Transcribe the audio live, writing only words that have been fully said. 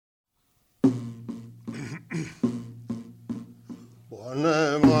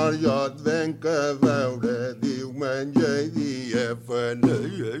Anem al lloc ben que veure diumenge i dia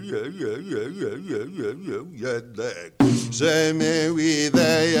feliç. La meva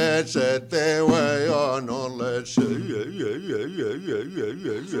idea és la teua, jo no la sé.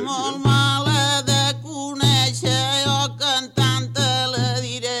 Molt mala de conèixer, jo cantant te la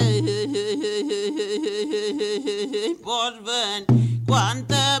diré. Pots ben, quan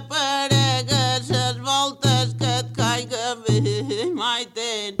t'aparegues les voltes que et caiga bé, mai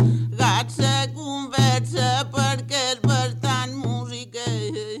tens gats a conversa perquè és bastant música.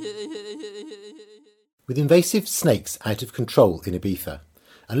 With invasive snakes out of control in Ibiza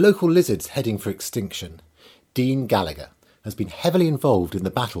and local lizards heading for extinction, Dean Gallagher has been heavily involved in the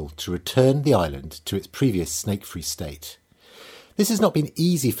battle to return the island to its previous snake-free state. This has not been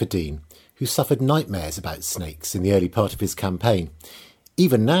easy for Dean, who suffered nightmares about snakes in the early part of his campaign.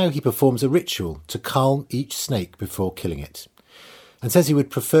 Even now he performs a ritual to calm each snake before killing it, and says he would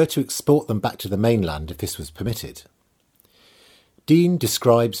prefer to export them back to the mainland if this was permitted. Dean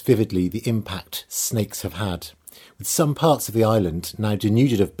describes vividly the impact snakes have had, with some parts of the island now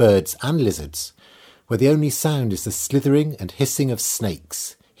denuded of birds and lizards, where the only sound is the slithering and hissing of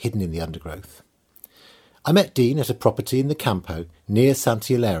snakes hidden in the undergrowth. I met Dean at a property in the Campo near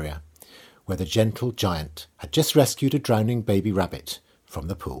Santa Eulalia, where the gentle giant had just rescued a drowning baby rabbit from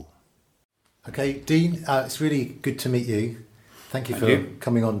the pool. Okay, Dean, it's really good to meet you. Thank you for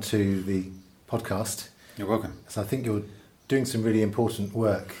coming on to the podcast. You're welcome. So I think you're doing some really important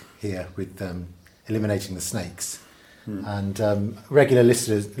work here with eliminating the snakes. And regular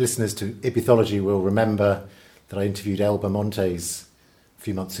listeners to Ibithology will remember that I interviewed Elba Montes a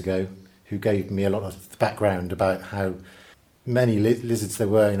few months ago, who gave me a lot of the background about how many lizards there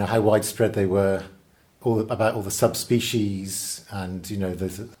were, how widespread they were, about all the subspecies, and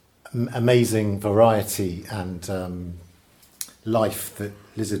the amazing variety and life that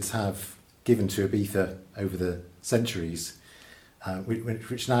lizards have given to Ibiza over the centuries,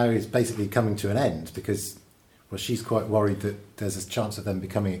 which now is basically coming to an end because, well, she's quite worried that there's a chance of them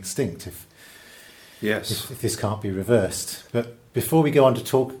becoming extinct if this can't be reversed. But before we go on to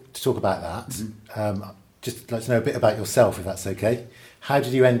talk about that, just like to know a bit about yourself, if that's okay. How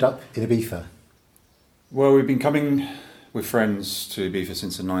did you end up in Ibiza? Well, we've been coming with friends to Ibiza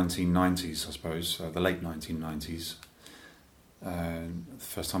since the 1990s, I suppose, the late 1990s. The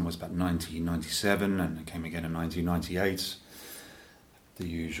first time was about 1997, and it came again in 1998. The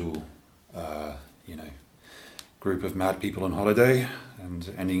usual, group of mad people on holiday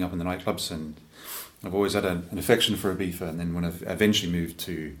and ending up in the nightclubs. And I've always had an affection for Ibiza, and then when I eventually moved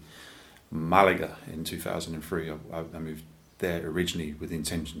to Malaga in 2003, I moved there originally with the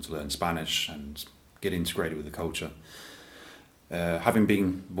intention to learn Spanish and get integrated with the culture. Having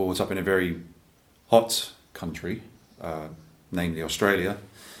been brought up in a very hot country, namely Australia,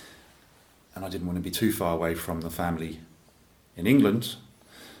 and I didn't want to be too far away from the family in England,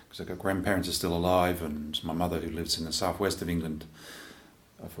 because I've got grandparents who are still alive and my mother who lives in the southwest of England.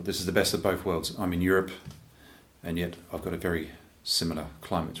 I thought this is the best of both worlds. I'm in Europe, and yet I've got a very similar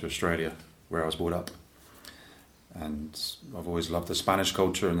climate to Australia, where I was brought up. And I've always loved the Spanish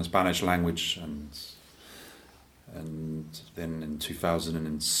culture and the Spanish language, and then in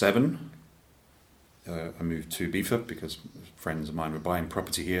 2007 I moved to Ibiza because friends of mine were buying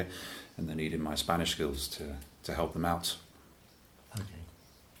property here and they needed my Spanish skills to help them out. Okay.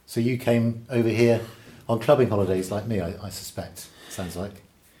 So you came over here on clubbing holidays like me, I suspect, sounds like.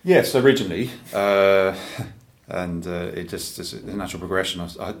 Yes, originally. And it just is a natural progression.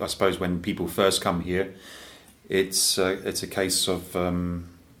 I suppose when people first come here, it's a case of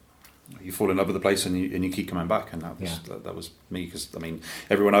you fall in love with the place and you keep coming back, and that was me, because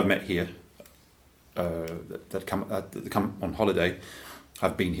everyone I've met here that come on holiday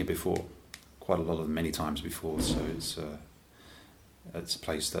have been here before, quite a lot of them, many times before. So it's a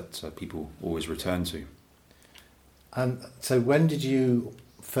place that people always return to. And so when did you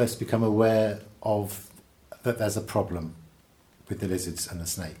first become aware of that there's a problem with the lizards and the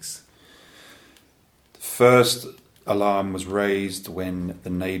snakes? The first alarm was raised when the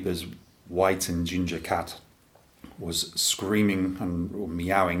neighbour's white and ginger cat was screaming or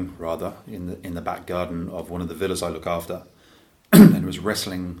meowing rather in the back garden of one of the villas I look after, and was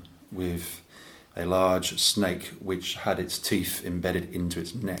wrestling with a large snake which had its teeth embedded into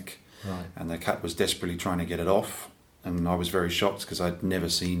its neck. Right. And the cat was desperately trying to get it off, and I was very shocked because I'd never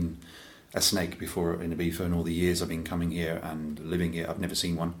seen a snake before in Ibiza. In all the years I've been coming here and living here, I've never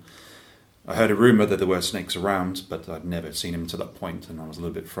seen one. I heard a rumour that there were snakes around, but I'd never seen them to that point, and I was a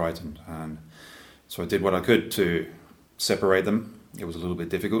little bit frightened. And so I did what I could to separate them. It was a little bit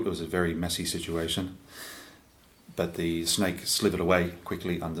difficult. It was a very messy situation. but the snake slithered away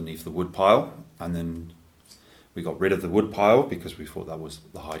quickly underneath the wood pile, and then we got rid of the wood pile because we thought that was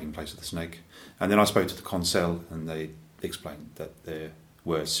the hiding place of the snake. And then I spoke to the Conseil, and they explained that there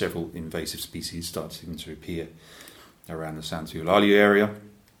were several invasive species starting to appear around the Santo Eulalia area,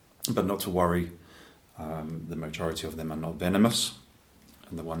 but not to worry, the majority of them are not venomous,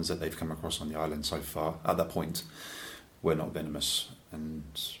 and the ones that they've come across on the island so far, at that point, were not venomous, and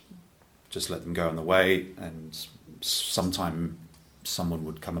just let them go on the way, and sometime someone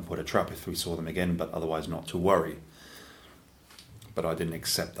would come and put a trap if we saw them again, but otherwise not to worry. But I didn't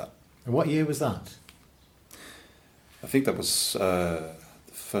accept that. And what year was that? I think that was, the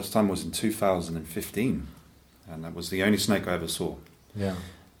first time was in 2015, and that was the only snake I ever saw. Yeah.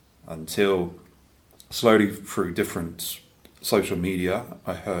 Until slowly through different social media,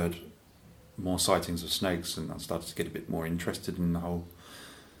 I heard more sightings of snakes, and I started to get a bit more interested in the whole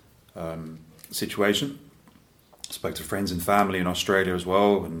situation. Spoke to friends and family in Australia as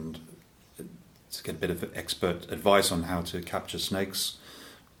well, and to get a bit of expert advice on how to capture snakes.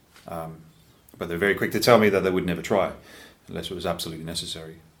 But they're very quick to tell me that they would never try unless it was absolutely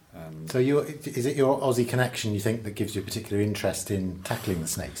necessary. So is it your Aussie connection, you think, that gives you a particular interest in tackling the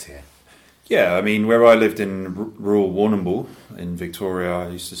snakes here? Yeah, I mean, where I lived in rural Warrnambool in Victoria, I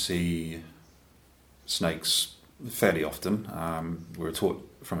used to see snakes fairly often. We were taught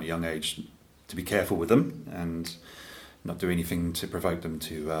from a young age to be careful with them and not do anything to provoke them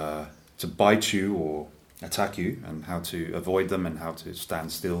to bite you or attack you, and how to avoid them and how to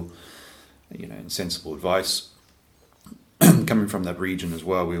stand still, and sensible advice. Coming from that region as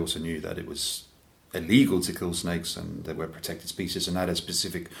well, we also knew that it was illegal to kill snakes, and they were protected species and had a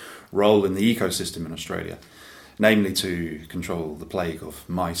specific role in the ecosystem in Australia, namely to control the plague of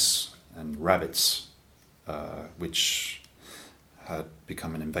mice and rabbits, which had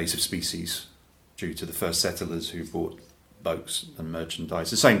become an invasive species due to the first settlers who brought boats and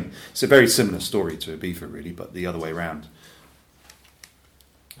merchandise. It's a very similar story to Ibiza, really, but the other way around.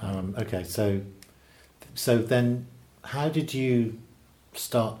 Okay, so then how did you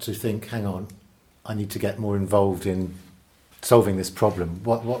start to think, hang on, I need to get more involved in solving this problem?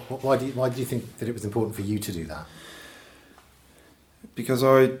 Why do you think that it was important for you to do that? Because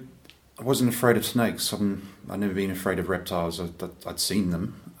I wasn't afraid of snakes. I've never been afraid of reptiles. I'd seen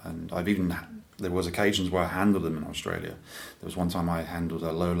them, and there was occasions where I handled them in Australia. There was one time I handled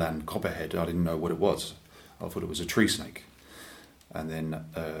a lowland copperhead. I didn't know what it was. I thought it was a tree snake. And then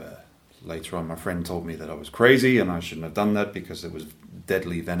later on, my friend told me that I was crazy and I shouldn't have done that because it was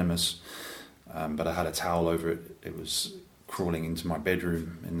deadly venomous. But I had a towel over it. It was crawling into my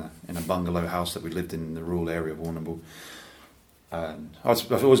bedroom in a bungalow house that we lived in the rural area of Warrnambool. And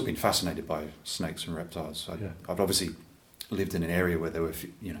I've always been fascinated by snakes and reptiles. I've obviously lived in an area where there were,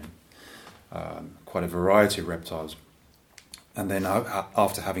 quite a variety of reptiles. And then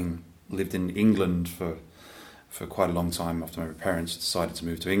after having lived in England for quite a long time, after my parents decided to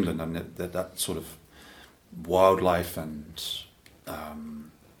move to England, and that sort of wildlife and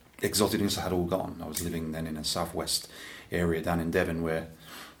exoticness had all gone. I was living then in a southwest area down in Devon, where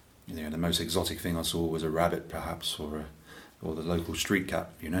the most exotic thing I saw was a rabbit, perhaps, or the local street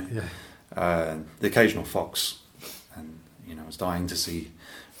cat. The occasional fox, and I was dying to see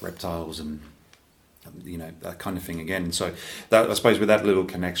reptiles and that kind of thing again. So that, I suppose, with that little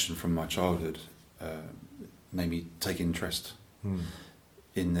connection from my childhood, made me take interest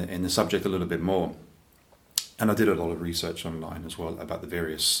in the subject a little bit more. And I did a lot of research online as well about the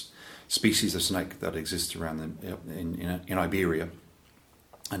various species of snake that exist around in Iberia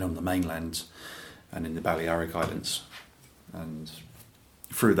and on the mainland and in the Balearic Islands. And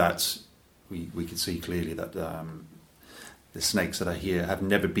through that, we could see clearly that the snakes that are here have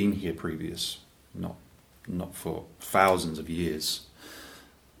never been here previous, not for thousands of years.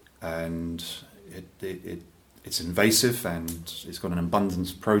 And it's invasive, and it's got an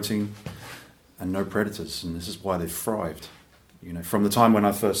abundance of protein and no predators, and this is why they've thrived. From the time when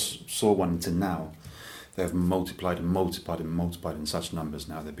I first saw one to now, they have multiplied and multiplied and multiplied in such numbers.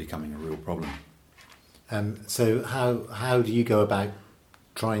 Now they're becoming a real problem. So how do you go about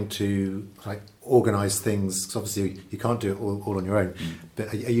trying to organise things? 'Cause obviously you can't do it all on your own.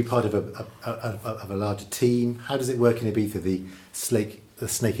 But are you part of a larger team? How does it work in Ibiza, the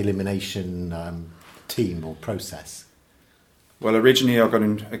snake elimination team or process? Well, originally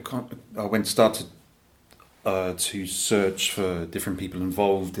I started to search for different people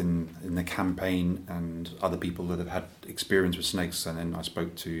involved in the campaign and other people that have had experience with snakes, and then I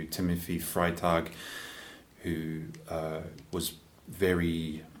spoke to Timothy Freitag, who was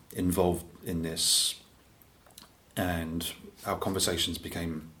very involved in this, and our conversations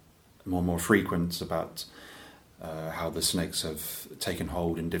became more and more frequent about how the snakes have taken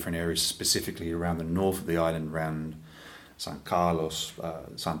hold in different areas, specifically around the north of the island, around San Carlos,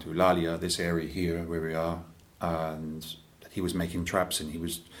 Santa Eulalia, this area here where we are. And he was making traps, and he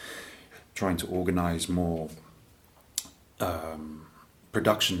was trying to organise more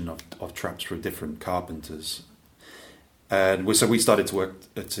production of traps for different carpenters. And so we started to work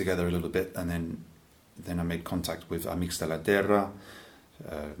together a little bit, and then I made contact with Amics de la Terra,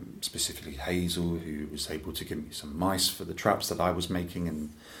 specifically Hazel, who was able to give me some mice for the traps that I was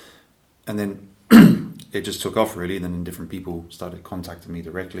making, and then it just took off really. And then different people started contacting me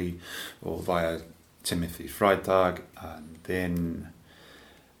directly or via Timothy Freitag, and then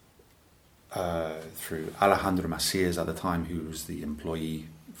through Alejandro Macias at the time, who was the employee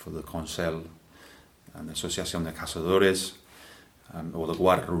for the Consell and the Asociación de Cazadores, or the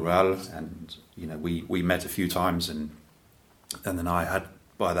Guardia Rural, and we met a few times, and then I had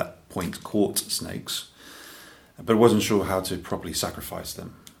by that point caught snakes, but wasn't sure how to properly sacrifice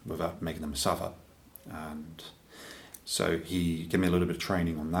them without making them suffer. And so he gave me a little bit of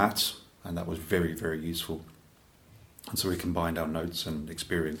training on that, and that was very, very useful. And so we combined our notes and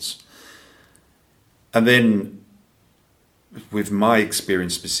experience. And then with my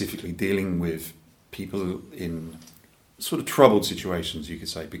experience specifically dealing with people in sort of troubled situations, you could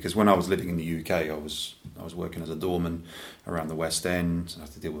say, because when I was living in the UK, I was working as a doorman around the West End. I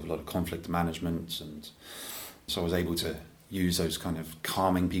had to deal with a lot of conflict management, and so I was able to use those kind of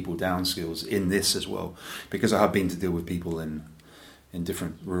calming people down skills in this as well, because I had been to deal with people in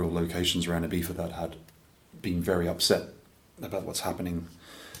different rural locations around Ibiza that had been very upset about what's happening,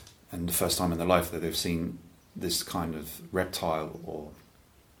 and the first time in their life that they've seen this kind of reptile or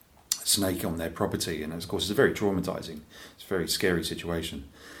snake on their property, and of course it's very traumatizing. It's a very scary situation.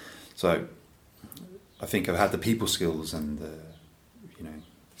 So I think I've had the people skills and the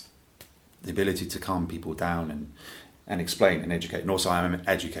ability to calm people down and explain and educate. And also I'm an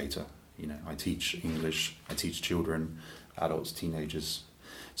educator. I teach English, I teach children, adults, teenagers.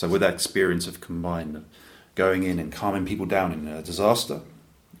 So with that experience of combined going in and calming people down in a disaster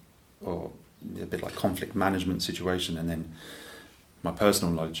or a bit like conflict management situation, and then my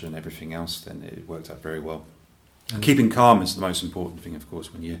personal knowledge and everything else, then it worked out very well. And keeping calm is the most important thing, of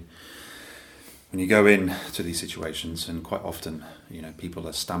course, when you go in to these situations, and quite often, people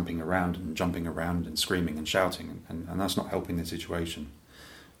are stamping around and jumping around and screaming and shouting, and that's not helping the situation.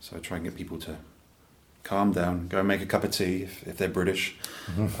 So I try and get people to calm down, go and make a cup of tea if they're British,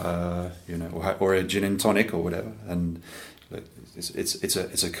 or a gin and tonic or whatever. And look, it's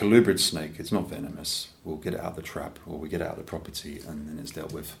a colubrid snake. It's not venomous. We'll get it out of the trap, or we get it out of the property, and then it's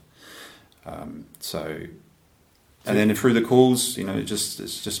dealt with. And then through the calls,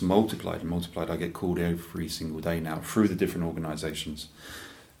 it's just multiplied and multiplied. I get called every single day now through the different organisations,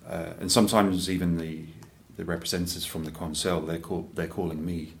 and sometimes even the representatives from the Consell, they're calling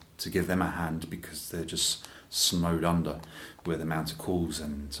me to give them a hand, because they're just snowed under with the amount of calls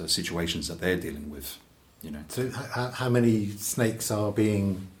and situations that they're dealing with. So how many snakes are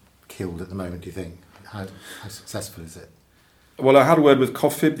being killed at the moment, do you think? How successful is it? Well, I had a word with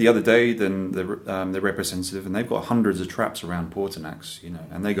COFIB the other day, then the representative, and they've got hundreds of traps around Portinax,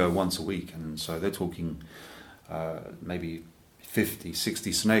 and they go once a week, and so they're talking maybe 50,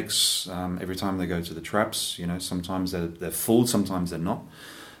 60 snakes every time they go to the traps. Sometimes they're full, sometimes they're not.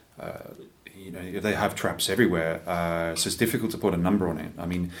 They have traps everywhere, so it's difficult to put a number on it. I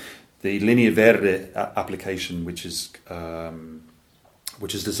mean, the Linea Verde application, which is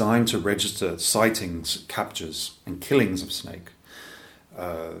designed to register sightings, captures, and killings of snake,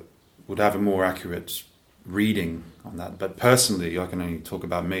 would have a more accurate reading on that. But personally, I can only talk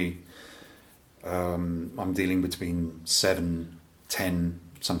about me. I'm dealing between 7, 10,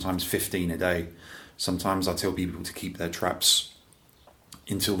 sometimes 15 a day. Sometimes I tell people to keep their traps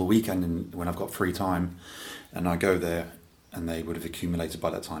until the weekend, and when I've got free time, and I go there, and they would have accumulated by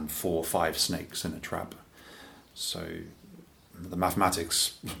that time 4 or 5 snakes in a trap. So the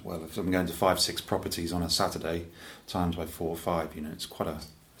mathematics, well, if I'm going to 5, 6 properties on a Saturday, times by 4 or 5, it's quite a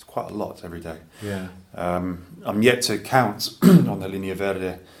lot every day. Yeah. I'm yet to count on the Linea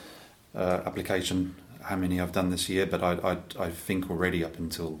Verde application how many I've done this year, but I think already up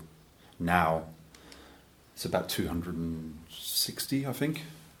until now it's about 260, I think,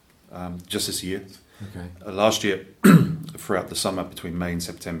 just this year. Okay. Last year, throughout the summer, between May and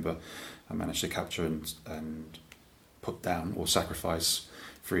September, I managed to capture and put down or sacrifice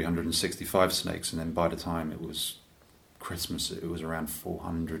 365 snakes, and then by the time it was Christmas, it was around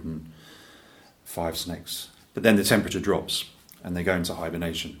 405 snakes. But then the temperature drops, and they go into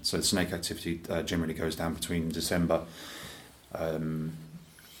hibernation. So the snake activity generally goes down between December and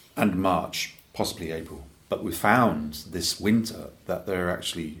March, possibly April. But we found this winter that they're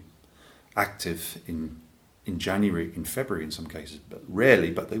actually active in January, in February in some cases, but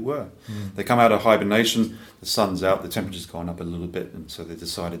rarely, but they were. They come out of hibernation, the sun's out, the temperature's gone up a little bit, and so they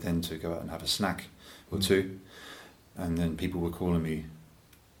decided then to go out and have a snack or two. And then people were calling me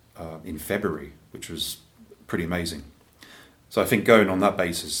in February, which was pretty amazing. So I think going on that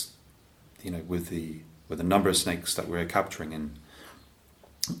basis, with the number of snakes that we're capturing in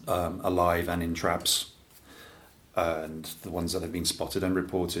alive and in traps, and the ones that have been spotted and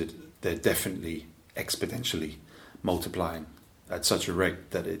reported, they're definitely exponentially multiplying at such a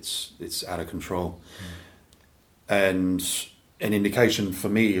rate that it's out of control. And an indication for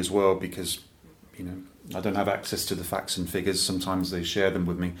me as well, because I don't have access to the facts and figures. Sometimes they share them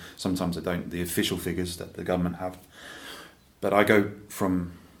with me, sometimes I don't, the official figures that the government have. But I go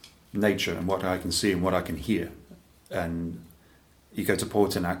from nature and what I can see and what I can hear. And you go to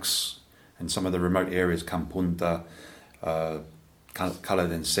Portinax and some of the remote areas, Campunta, Cala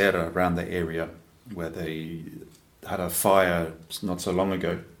de Serra, around the area where they had a fire not so long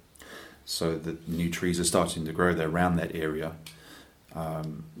ago. So the new trees are starting to grow there around that area.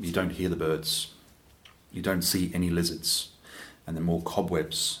 You don't hear the birds. You don't see any lizards. And there are more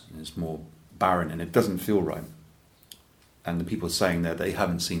cobwebs. And it's more barren and it doesn't feel right. And the people are saying that they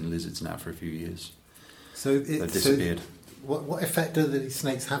haven't seen lizards now for a few years. So they've disappeared. So what effect do the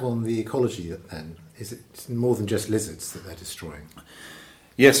snakes have on the ecology then? Is it more than just lizards that they're destroying?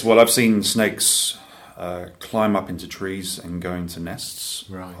 Yes, well, I've seen snakes climb up into trees and go into nests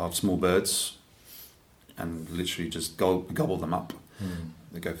of small birds and literally just gobble them up.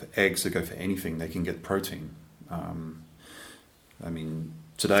 They go for eggs, they go for anything. They can get protein.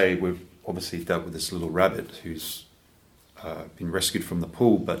 Today we've obviously dealt with this little rabbit who's been rescued from the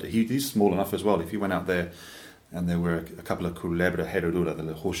pool, but he's small enough as well. If you went out there and there were a couple of culebra herradura,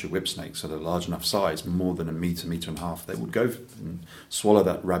 the horseshoe whip snakes, so they're large enough size, more than a metre and a half, they would go and swallow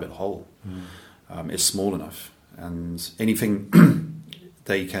that rabbit whole. It's small enough. And anything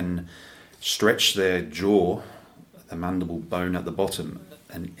they can stretch their jaw, the mandible bone at the bottom,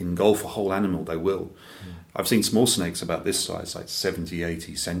 and engulf a whole animal, they will. I've seen small snakes about this size, like 70,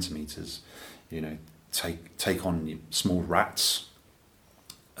 80 centimetres, take on small rats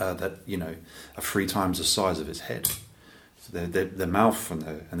that are 3 times the size of its head. So their mouth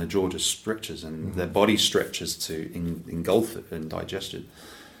and the jaw just stretches, and their body stretches to engulf it and digest it.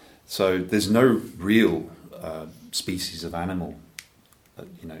 So there's no real species of animal,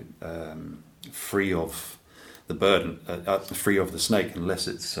 free of the burden, free of the snake, unless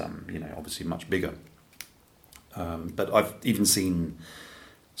it's obviously much bigger. But I've even seen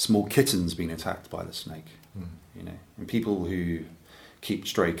small kittens being attacked by the snake. And people who keep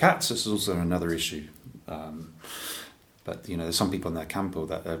stray cats, this is also another issue. But there's some people in their campo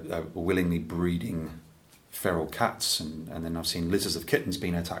that are willingly breeding feral cats, and then I've seen litters of kittens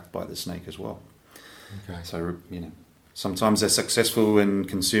being attacked by the snake as well. Okay. So sometimes they're successful in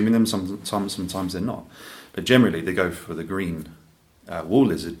consuming them, sometimes they're not. But generally they go for the green wall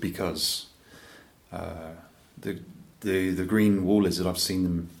lizard because the green wall lizard, I've seen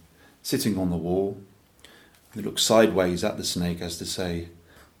them sitting on the wall. They look sideways at the snake as to say,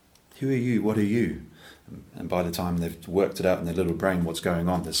 "Who are you? What are you?" And by the time they've worked it out in their little brain what's going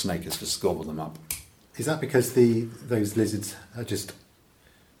on, the snake has just gobbled them up. Is that because those lizards are just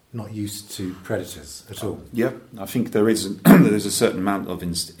not used to predators at all? Yeah, I think there's a certain amount of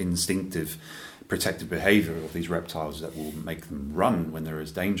instinctive protective behaviour of these reptiles that will make them run when there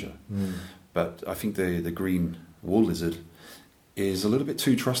is danger. But I think the green wall lizard is a little bit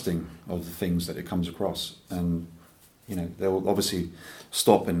too trusting of the things that it comes across, and they'll obviously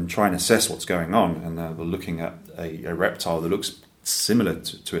stop and try and assess what's going on, and they're looking at a reptile that looks similar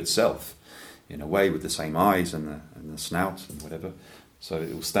to itself in a way, with the same eyes and the snout and whatever. So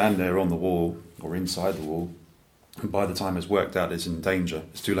it will stand there on the wall or inside the wall, and by the time it's worked out it's in danger,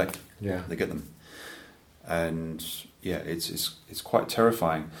 it's too late. Yeah, they get them. And it's quite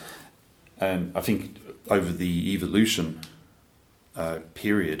terrifying. And I think over the evolution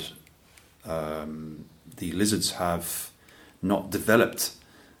period, the lizards have not developed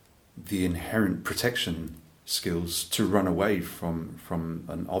the inherent protection skills to run away from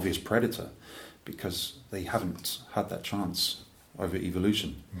an obvious predator, because they haven't had that chance over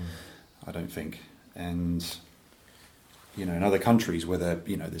evolution. I don't think. And in other countries where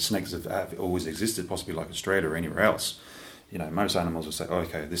the snakes have always existed, possibly like Australia or anywhere else, most animals will say, "Oh,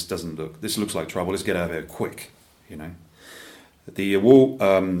 okay, this looks like trouble. Let's get out of here quick." The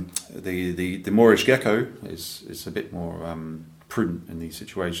Moorish gecko is a bit more prudent in these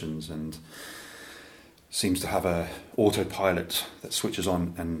situations and seems to have a autopilot that switches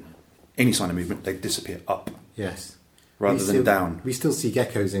on and any sign of movement, they disappear up Yes. rather than down. We still see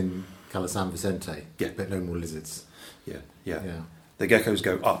geckos in Cala San Vicente, Yeah. but no more lizards. Yeah. Yeah. The geckos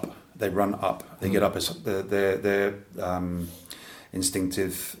go up. They run up. They get up as their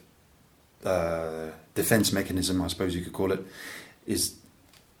instinctive defense mechanism, I suppose you could call it, is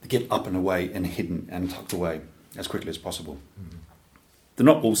to get up and away and hidden and tucked away as quickly as possible. They're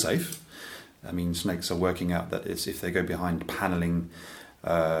not all safe. I mean, snakes are working out that if they go behind paneling,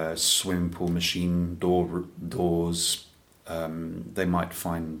 swimming pool machine doors, they might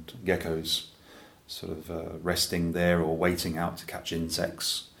find geckos sort of resting there or waiting out to catch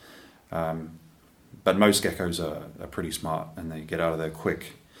insects. But most geckos are pretty smart and they get out of there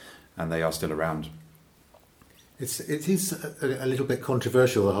quick, and they are still around. It is a little bit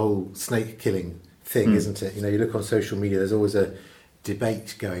controversial, the whole snake killing thing, isn't it? You know, you look on social media, there's always a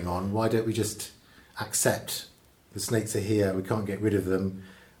debate going on. Why don't we just accept the snakes are here, we can't get rid of them,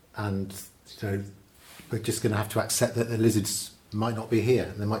 and we're just going to have to accept that the lizards might not be here,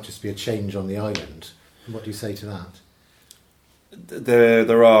 and there might just be a change on the island. And what do you say to that?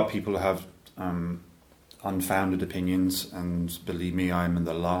 There are people who have unfounded opinions, and believe me, I'm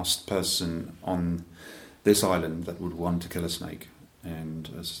the last person on this island that would want to kill a snake. And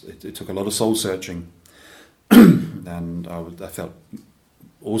it took a lot of soul searching, and I felt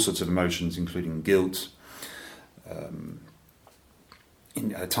all sorts of emotions, including guilt.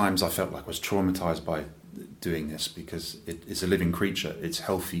 At times I felt like I was traumatized by doing this, because it's a living creature, it's a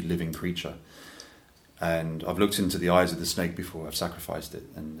healthy living creature. And I've looked into the eyes of the snake before I've sacrificed it,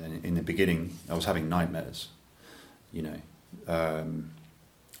 and in the beginning I was having nightmares. I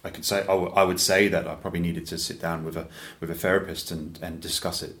would say that I probably needed to sit down with a therapist and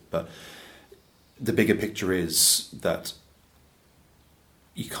discuss it. But the bigger picture is that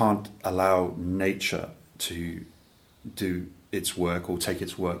you can't allow nature to do its work or take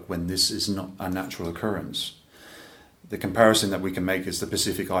its work when this is not a natural occurrence. The comparison that we can make is the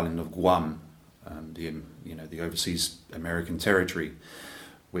Pacific island of Guam, the overseas American territory,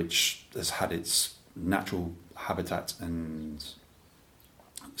 which has had its natural habitat and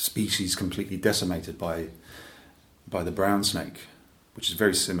species completely decimated by the brown snake, which is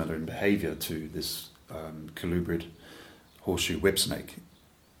very similar in behaviour to this colubrid horseshoe whip snake.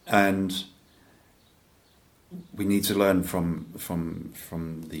 And we need to learn from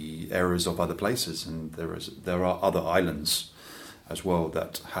the errors of other places, and there are other islands as well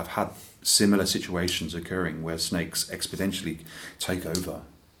that have had similar situations occurring where snakes exponentially take over,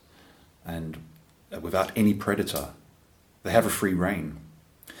 and without any predator, they have a free reign.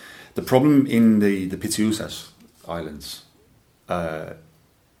 The problem in the Pitiusas Islands, by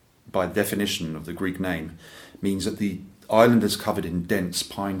definition of the Greek name, means that the island is covered in dense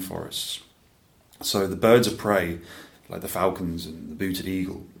pine forests. So the birds of prey, like the falcons and the booted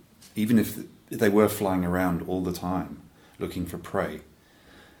eagle, even if they were flying around all the time looking for prey,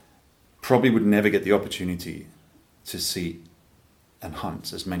 probably would never get the opportunity to see and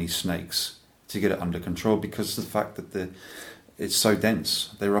hunt as many snakes to get it under control, because of the fact that it's so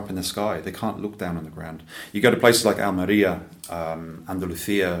dense. They're up in the sky. They can't look down on the ground. You go to places like Almeria,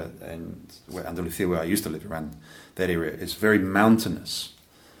 Andalusia, where I used to live, around that area. It's very mountainous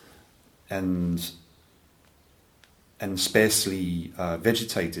and sparsely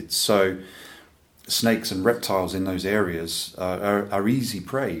vegetated. So snakes and reptiles in those areas are easy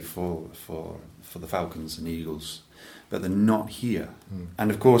prey for the falcons and eagles, but they're not here.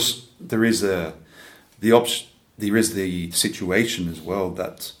 And of course, there is the situation as well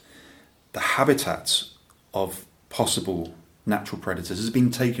that the habitat of possible natural predators has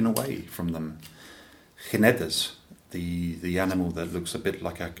been taken away from them. Jinetes, the animal that looks a bit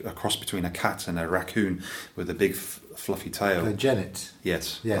like a cross between a cat and a raccoon with a big fluffy tail. A genet.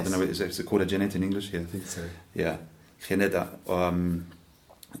 Yes. Yes. I don't know, is it called a genet in English? Yeah. I think so. Yeah. Jineta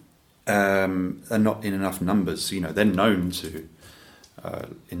are not in enough numbers. They're known to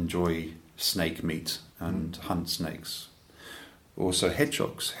enjoy snake meat and hunt snakes. Also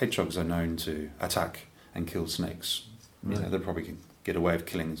hedgehogs. Hedgehogs are known to attack and kill snakes. Right. They probably can get away with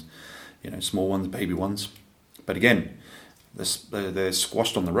killing, small ones, baby ones. But again, they're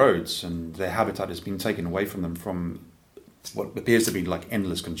squashed on the roads, and their habitat has been taken away from them from what appears to be like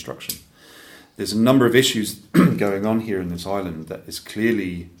endless construction. There's a number of issues going on here in this island that is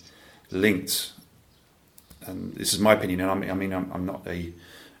clearly linked, and this is my opinion, and I'm not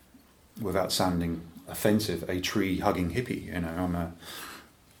without sounding offensive, a tree-hugging hippie.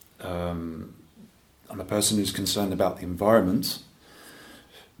 I'm a person who's concerned about the environment,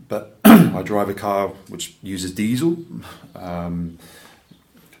 but I drive a car which uses diesel. I'm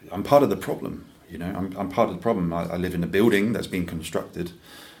part of the problem. I'm part of the problem. I live in a building that's being constructed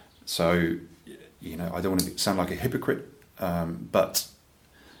So, I don't want to sound like a hypocrite, but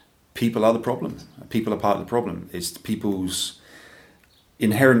people are the problem. People are part of the problem. It's people's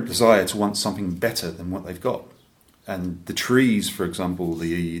inherent desire to want something better than what they've got. And the trees, for example,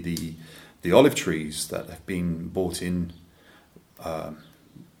 the olive trees that have been bought in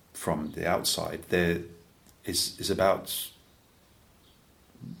from the outside, there is about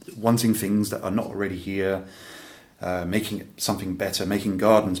wanting things that are not already here, making something better, making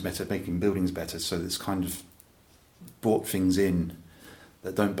gardens better, making buildings better. So it's kind of brought things in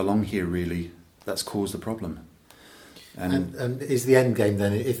that don't belong here really. That's caused the problem. And is the end game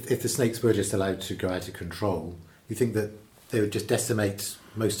then, if the snakes were just allowed to go out of control, you think that they would just decimate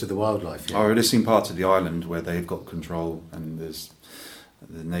most of the wildlife? Yeah? I would have seen parts of the island where they've got control and there's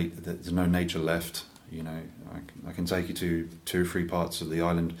no nature left. I can take you to 2 or 3 parts of the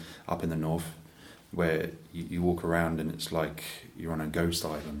island up in the north where you walk around and it's like you're on a ghost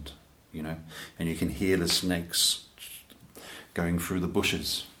island, and you can hear the snakes going through the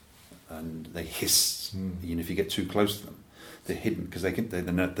bushes and they hiss. If you get too close to them, they're hidden because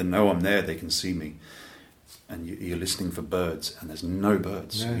they know I'm there, they can see me. And you're listening for birds and there's no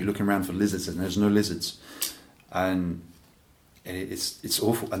birds. No. You're looking around for lizards and there's no lizards. And it's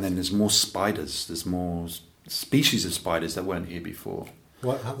awful. And then there's more spiders. There's more species of spiders that weren't here before.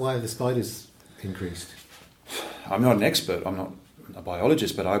 Why have the spiders increased? I'm not an expert. I'm not a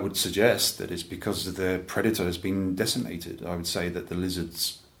biologist, but I would suggest that it's because the predator has been decimated. I would say that the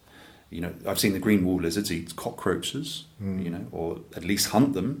lizards, I've seen the green wall lizards eat cockroaches, or at least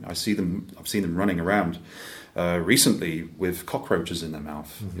hunt them. I've seen them running around recently with cockroaches in their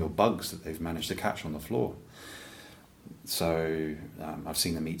mouth, or bugs that they've managed to catch on the floor. So I've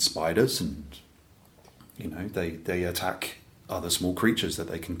seen them eat spiders, and they attack other small creatures that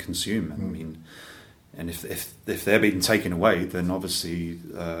they can consume. I mean, and if they're being taken away, then obviously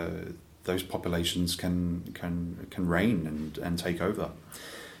those populations can reign and take over.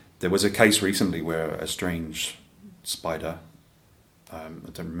 There was a case recently where a strange spider, I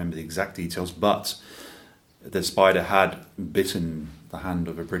don't remember the exact details, but the spider had bitten the hand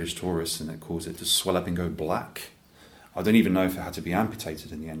of a British tourist and it caused it to swell up and go black. I don't even know if it had to be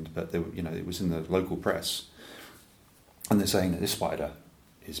amputated in the end, but it was in the local press. And they're saying that this spider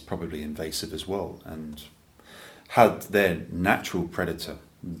is probably invasive as well. And had their natural predator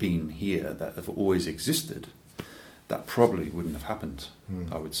been here that have always existed, that probably wouldn't have happened,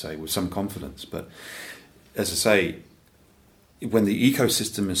 I would say, with some confidence. But as I say, when the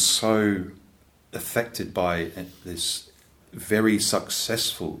ecosystem is so affected by this very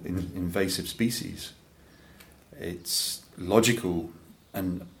successful invasive species, it's logical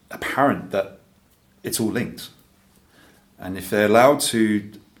and apparent that it's all linked. And if they're allowed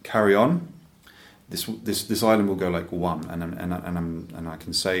to carry on, this island will go like one. And I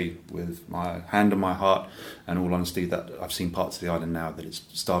can say with my hand on my heart and all honesty that I've seen parts of the island now that it's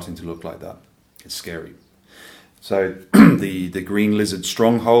starting to look like that. It's scary. So the green lizard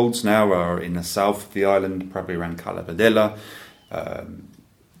strongholds now are in the south of the island, probably around Cala Vedella.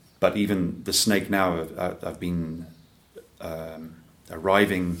 But even the snake now have been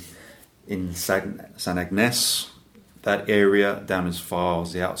arriving in San Agnes, that area, down as far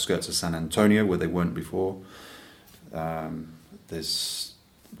as the outskirts of San Antonio, where they weren't before. There's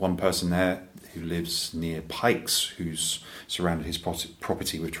one person there who lives near Pikes, who's surrounded his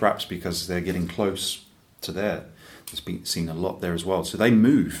property with traps because they're getting close to there. There's been seen a lot there as well. So they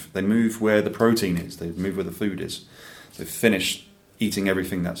move. They move where the protein is. They move where the food is. They've finished eating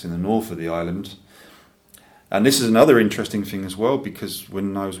everything that's in the north of the island. And this is another interesting thing as well, because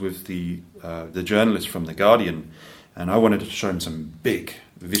when I was with the journalist from The Guardian, and I wanted to show him some big,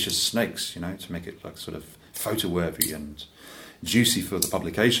 vicious snakes, to make it like sort of photo-worthy and juicy for the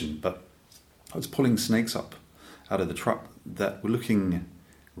publication. But I was pulling snakes up out of the truck that were looking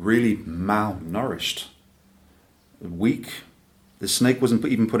really malnourished, weak. The snake wasn't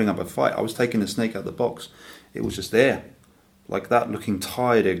even putting up a fight. I was taking the snake out of the box. It was just there, like that, looking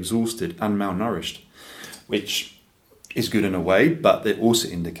tired, exhausted, and malnourished, which is good in a way, but it also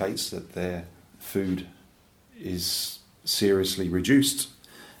indicates that their food is seriously reduced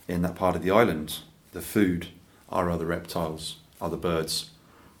in that part of the island. The food are other reptiles, other birds.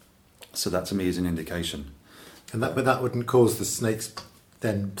 So that to me is an indication. But that wouldn't cause the snakes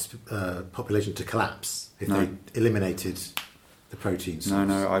then population to collapse if they eliminated the protein source?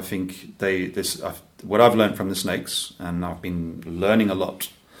 No. I think what I've learned from the snakes, and I've been learning a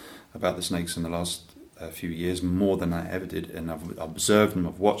lot about the snakes in the last few years, more than I ever did, and I've observed them,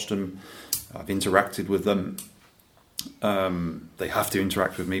 I've watched them, I've interacted with them. They have to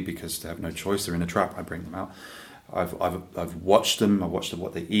interact with me because they have no choice. They're in a trap. I bring them out. I've watched them. I've watched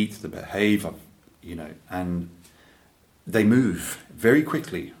what they eat, they behave, and they move very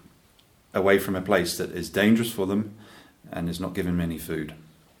quickly away from a place that is dangerous for them and is not giving them any food.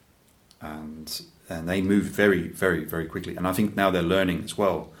 And they move very, very, very quickly. And I think now they're learning as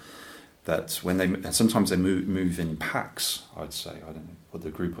well that sometimes they move in packs, I'd say. I don't know what the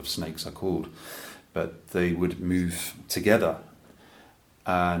group of snakes are called, but they would move together.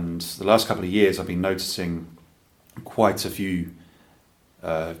 And the last couple of years I've been noticing quite a few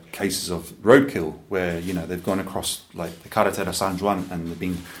cases of roadkill where, they've gone across like the Carretera San Juan and they've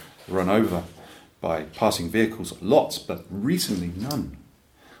been run over by passing vehicles lots, but recently none.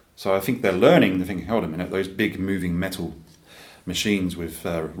 So I think they're learning, they're thinking, hold a minute, those big moving metal machines with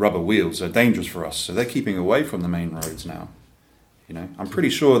rubber wheels are dangerous for us. So they're keeping away from the main roads now. I'm pretty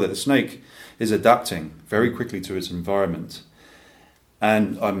sure that the snake is adapting very quickly to its environment.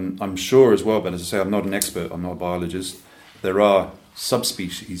 And I'm sure as well, but as I say, I'm not an expert, I'm not a biologist, there are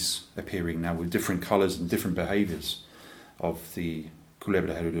subspecies appearing now with different colours and different behaviours of the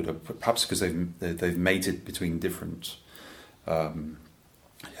Culebra herodura, perhaps because they've mated between different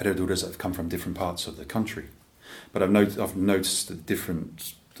heroduras that have come from different parts of the country. But I've noticed the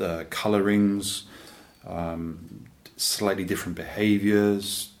different colourings, slightly different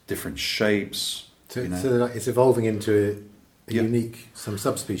behaviours, different shapes. So it's evolving into a unique, some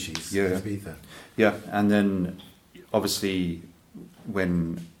subspecies of ether. Yeah, and then obviously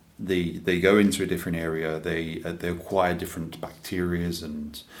when they go into a different area, they acquire different bacterias,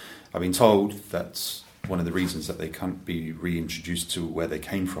 and I've been told that one of the reasons that they can't be reintroduced to where they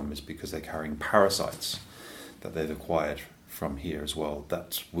came from is because they're carrying parasites that they've acquired from here as well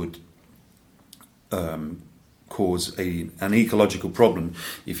that would cause an ecological problem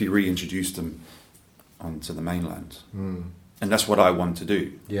if you reintroduce them onto the mainland. And that's what I want to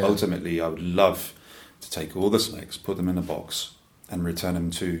do. Ultimately, I would love to take all the snakes, put them in a box and return them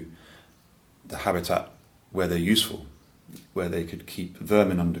to the habitat where they're useful, where they could keep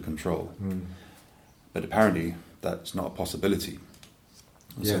vermin under control. But apparently that's not a possibility.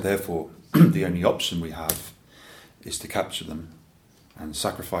 So therefore, the only option we have is to capture them and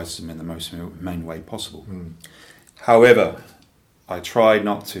sacrifice them in the most humane way possible. However, I try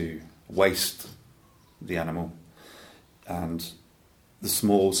not to waste the animal, and the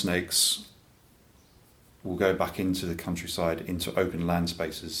small snakes will go back into the countryside, into open land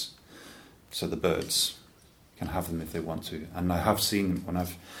spaces, so the birds can have them if they want to. And I have seen when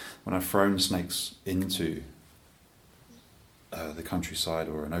I've thrown snakes into the countryside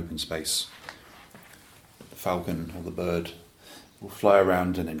or an open space, the falcon or the bird will fly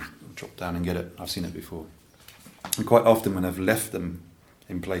around and then drop down and get it. I've seen it before. And quite often when I've left them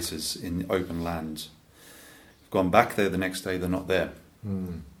in places in open land, I've gone back there the next day, they're not there.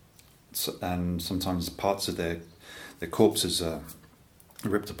 So, and sometimes parts of their corpses are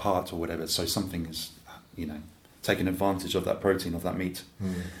ripped apart or whatever, so something is, taking advantage of that protein, of that meat.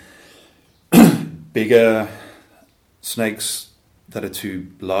 Bigger snakes that are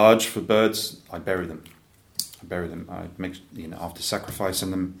too large for birds, I bury them. I make, after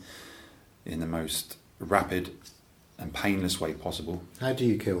sacrificing them in the most rapid and painless way possible. How do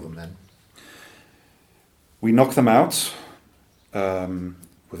you kill them then? We knock them out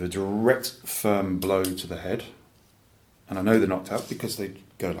with a direct, firm blow to the head. And I know they're knocked out because they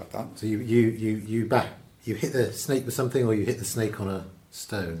go like that. So you hit the snake with something, or you hit the snake on a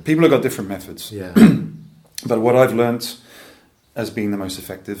stone? People have got different methods. Yeah. But what I've learnt as being the most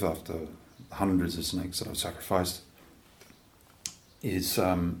effective after hundreds of snakes that I've sacrificed is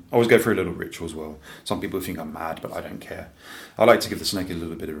I always go through a little ritual as well. Some people think I'm mad, but I don't care. I like to give the snake a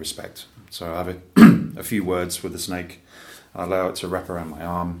little bit of respect. So I have a few words with the snake. I allow it to wrap around my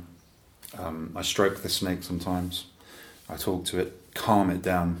arm. I stroke the snake sometimes. I talk to it, calm it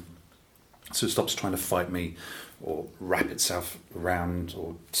down, so it stops trying to fight me or wrap itself around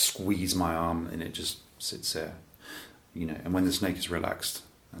or squeeze my arm, and it just sits there, and when the snake is relaxed,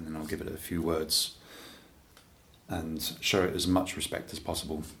 and then I'll give it a few words and show it as much respect as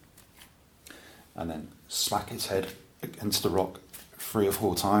possible, and then smack its head against the rock 3 or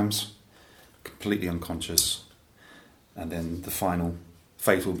 4 times, completely unconscious, and then the final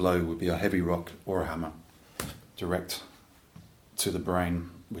fatal blow would be a heavy rock or a hammer direct to the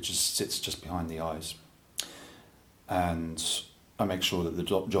brain, which sits just behind the eyes, and I make sure that the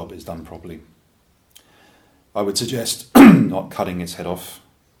job is done properly. I would suggest not cutting its head off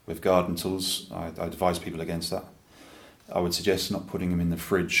with garden tools. I advise people against that. I would suggest not putting them in the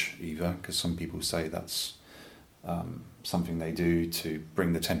fridge either, because some people say that's something they do to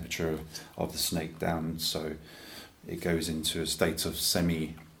bring the temperature of the snake down, so it goes into a state of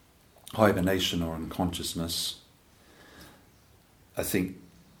semi-hibernation or unconsciousness, I think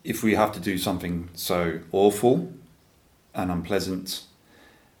if we have to do something so awful and unpleasant,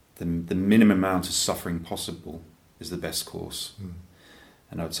 the minimum amount of suffering possible is the best course.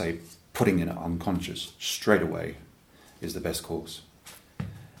 And I would say putting it unconscious straight away is the best course.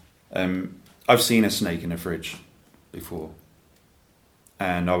 I've seen a snake in a fridge before,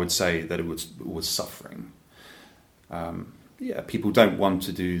 and I would say that it was suffering. People don't want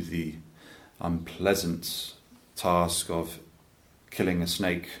to do the unpleasant task of killing a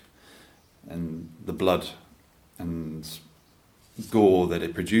snake and the blood and gore that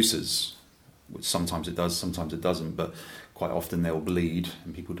it produces, which sometimes it does, sometimes it doesn't, but quite often they'll bleed,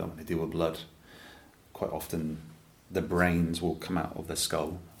 and people don't want to deal with blood. Quite often the brains will come out of their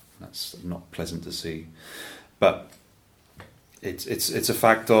skull. That's not pleasant to see, but it's a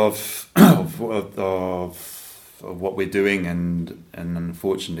fact of what we're doing, and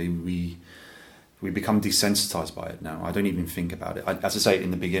unfortunately we become desensitized by it now. I don't even think about it. As I say, in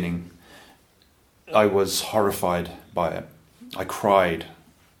the beginning, I was horrified by it. I cried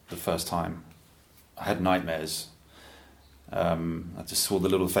the first time. I had nightmares. I just saw the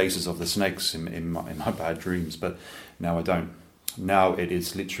little faces of the snakes in my bad dreams, but now I don't. Now it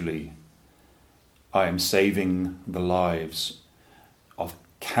is literally, I am saving the lives of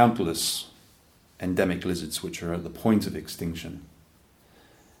countless endemic lizards which are at the point of extinction.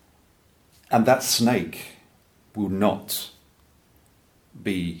 And that snake will not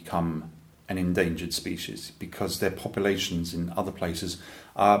become an endangered species because their populations in other places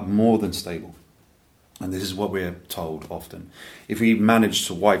are more than stable. And this is what we're told often. If we manage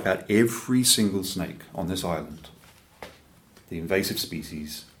to wipe out every single snake on this island, the invasive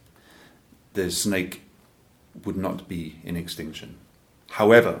species, the snake would not be in extinction.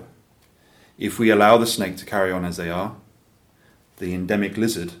 However, if we allow the snake to carry on as they are, the endemic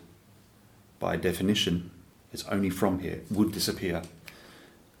lizard, by definition, is only from here, would disappear.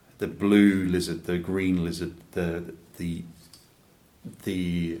 The blue lizard, the green lizard, the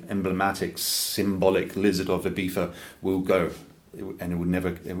emblematic, symbolic lizard of Ibiza will go, and it will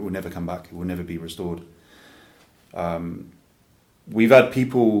never come back. It will never be restored. We've had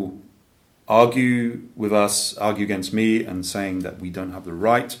people argue with us, argue against me, and saying that we don't have the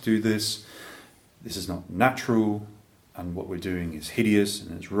right to do this. This is not natural, and what we're doing is hideous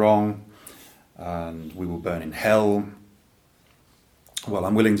and it's wrong, and we will burn in hell. Well,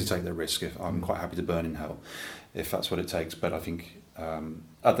 I'm willing to take the risk. I'm quite happy to burn in hell if that's what it takes. But I think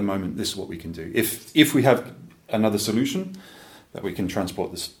at the moment, this is what we can do. If we have another solution that we can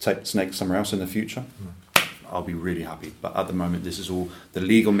transport this snake somewhere else in the future, I'll be really happy. But at the moment, this is all the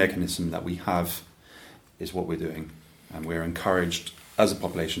legal mechanism that we have is what we're doing. And we're encouraged as a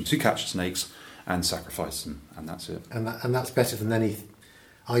population to catch snakes and sacrifice them. And that's it. And that's better than any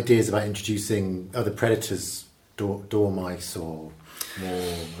ideas about introducing other predators, dormice or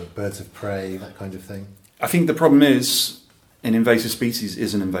more birds of prey, that kind of thing. I think the problem is an invasive species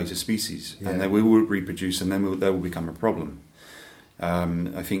is an invasive species. And they will reproduce, and then they will become a problem.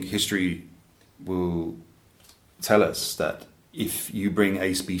 I think history will tell us that if you bring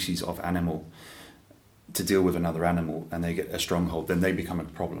a species of animal to deal with another animal and they get a stronghold, then they become a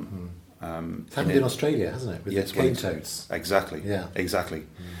problem. It's happened in Australia, hasn't it? With the cane toads. Exactly. Yeah. Exactly.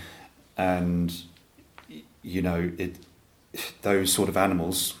 And those sort of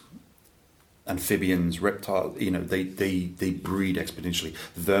animals, amphibians, reptiles, they breed exponentially.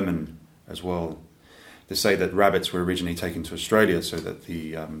 Vermin as well. They say that rabbits were originally taken to Australia so that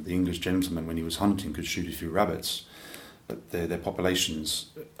the English gentleman, when he was hunting, could shoot a few rabbits. But their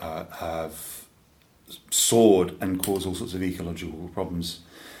populations have soared and caused all sorts of ecological problems,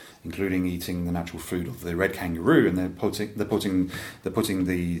 including eating the natural food of the red kangaroo, and they're putting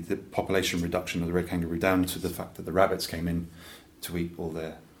the population reduction of the red kangaroo down to the fact that the rabbits came in to eat all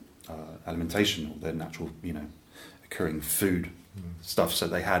their alimentation, all their natural, occurring food stuffs that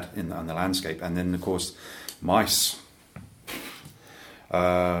they had on the landscape. And then, of course, mice.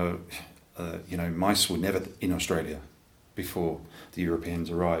 Mice were never in Australia before the Europeans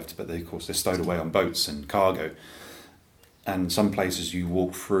arrived, but they're stowed away on boats and cargo. And some places you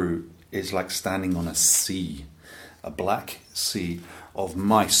walk through, it's like standing on a sea, a black sea of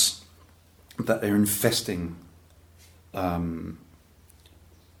mice that are infesting,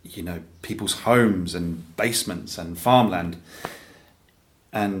 people's homes and basements and farmland.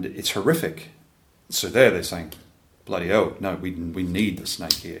 And it's horrific. So they're saying, bloody hell, no, we need the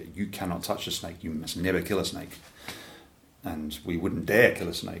snake here. You cannot touch a snake. You must never kill a snake. And we wouldn't dare kill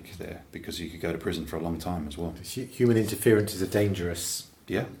a snake there because you could go to prison for a long time as well. Human interference is a dangerous.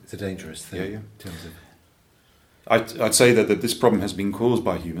 Yeah, it's a dangerous thing. Yeah. In terms of, I'd say that this problem has been caused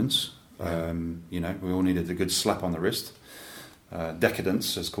by humans. We all needed a good slap on the wrist.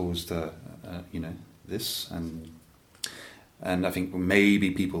 decadence has caused this, and I think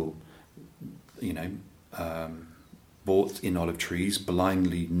maybe people bought in olive trees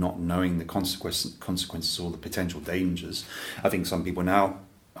blindly, not knowing the consequences or the potential dangers. I think some people now,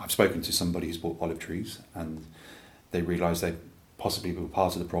 I've spoken to somebody who's bought olive trees and they realise they possibly were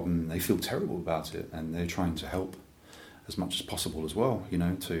part of the problem and they feel terrible about it, and they're trying to help as much as possible as well,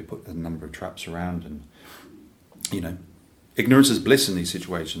 to put a number of traps around. And ignorance is bliss in these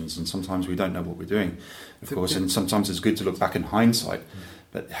situations, and sometimes we don't know what we're doing, of course, and sometimes it's good to look back in hindsight.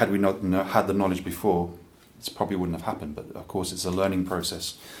 But had we not had the knowledge before, it probably wouldn't have happened. But of course, it's a learning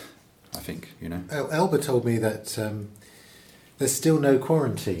process, I think. Elba told me that there's still no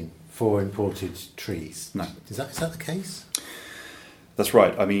quarantine for imported trees. No. Is that the case? That's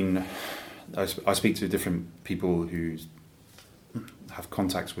right. I mean, I speak to different people who have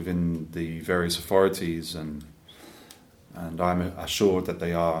contacts within the various authorities, and I'm assured that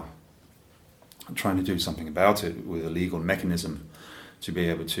they are trying to do something about it with a legal mechanism to be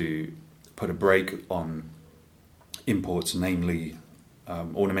able to put a brake on imports, namely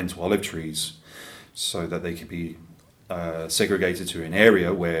ornamental olive trees, so that they could be segregated to an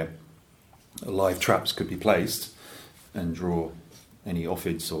area where live traps could be placed and draw any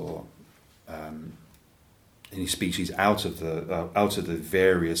ophids or any species out of the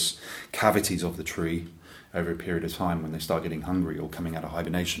various cavities of the tree over a period of time when they start getting hungry or coming out of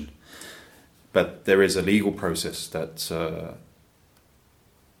hibernation. But there is a legal process that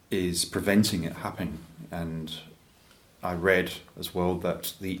is preventing it happening, and I read as well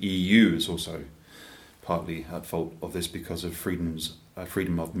that the EU is also partly at fault of this because of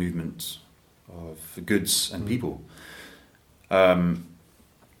freedom of movement of goods and people.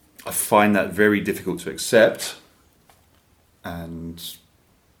 I find that very difficult to accept, and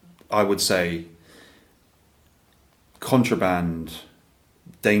I would say contraband,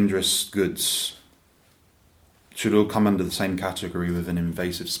 dangerous goods should all come under the same category with an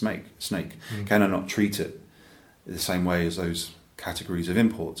invasive snake. Can I not treat it the same way as those categories of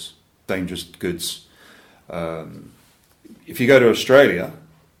imports? Dangerous goods. If you go to Australia,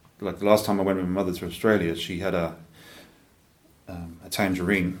 like the last time I went with my mother to Australia, she had a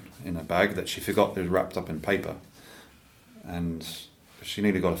tangerine in a bag that she forgot was wrapped up in paper, and she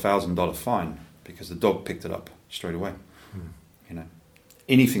nearly got $1,000 fine because the dog picked it up straight away.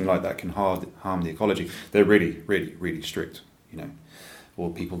 Anything like that can harm the ecology. They're really, really, really strict. Or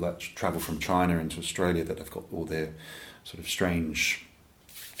people that travel from China into Australia that have got all their sort of strange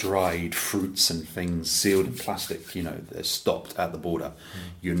dried fruits and things sealed in plastic, they're stopped at the border.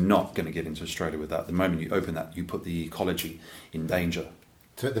 You're not going to get into Australia with that. The moment you open that, you put the ecology in danger.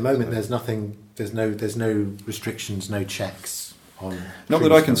 So at the moment, there's no restrictions, no checks on. Not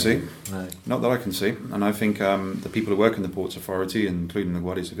that I can see. No. Not that I can see. And I think the people who work in the Ports Authority, including the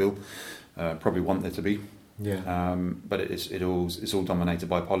Guardia Civil, probably want there to be. Yeah. But it's all dominated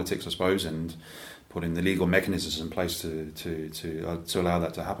by politics, I suppose, and putting the legal mechanisms in place to allow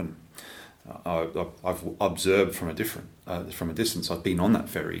that to happen. I've observed from a distance. I've been on that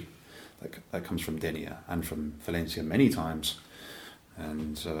ferry that comes from Denia and from Valencia many times,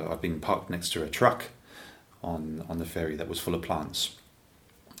 and I've been parked next to a truck on the ferry that was full of plants,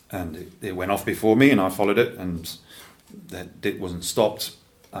 and it went off before me, and I followed it, and it wasn't stopped.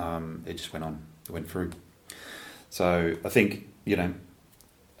 It just went on. It went through. So I think there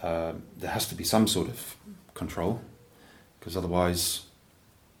has to be some sort of control, because otherwise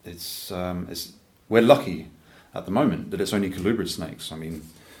we're lucky at the moment that it's only colubrid snakes. I mean,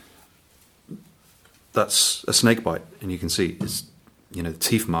 that's a snake bite, and you can see it's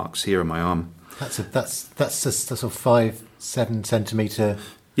teeth marks here on my arm. That's a sort of 5-7 centimetre.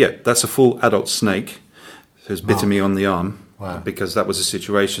 Yeah, that's a full adult snake who's bitten me on the arm. Wow. Because that was a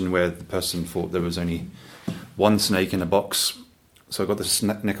situation where the person thought there was only one snake in a box. So I got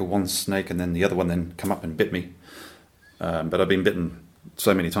the neck of one snake, and then the other one then come up and bit me. But I've been bitten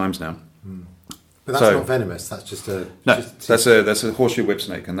so many times now. But that's not venomous. That's just a that's a horseshoe whip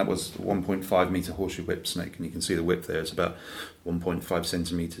snake, and that was a 1.5 meter horseshoe whip snake, and you can see the whip there. It's about 1.5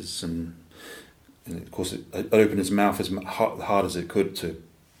 centimeters, and of course it opened its mouth as hard as it could to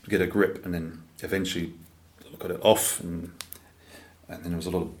get a grip, and then eventually got it off, and then there was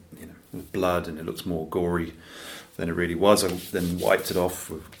a lot of blood, and it looks more gory than it really was. I then wiped it off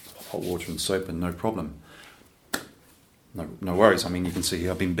with hot water and soap, and no problem. No worries. I mean, you can see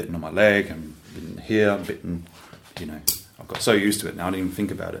I've been bitten on my leg, and bitten here, I'm bitten, I've got so used to it now, I don't even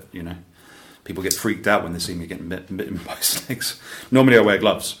think about it, People get freaked out when they see me getting bitten by snakes. Normally I wear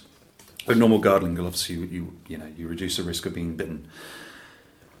gloves, but normal gardening gloves, you reduce the risk of being bitten.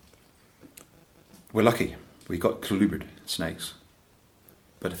 We're lucky. We got colubrid snakes,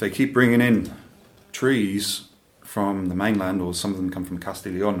 But if they keep bringing in trees from the mainland, or some of them come from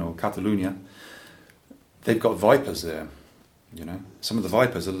Castellón or Catalonia, they've got vipers there. You know, some of the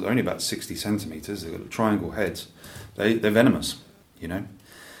vipers are only about 60 centimetres. They've got triangle heads. They're venomous. You know,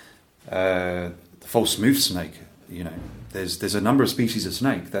 the false smooth snake. You know, there's a number of species of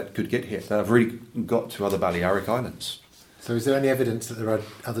snake that could get here that have really got to other Balearic Islands. So is there any evidence that there are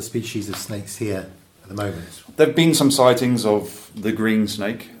other species of snakes here at the moment? There have been some sightings of the green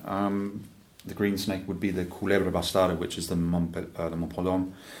snake. The green snake would be the Culebra bastarda, which is the Montpellier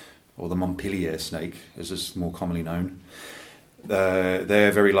or the Montpellier snake, as is more commonly known.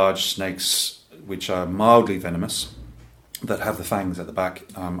 They're very large snakes which are mildly venomous, that have the fangs at the back.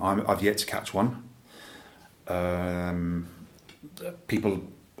 I've yet to catch one. People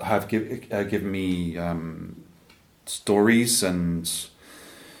have given me stories and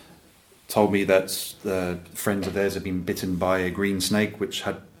told me that friends of theirs had been bitten by a green snake which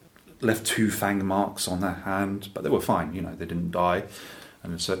had left 2 fang marks on their hand, but they were fine. You know, they didn't die,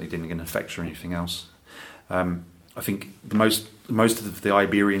 and it certainly didn't get an infection or anything else. I think most of the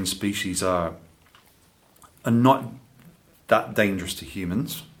Iberian species are not that dangerous to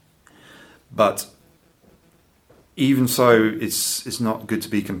humans, but even so, it's not good to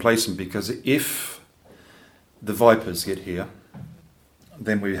be complacent, because if the vipers get here,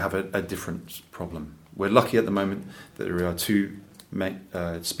 then we have a different problem. We're lucky at the moment that there are 2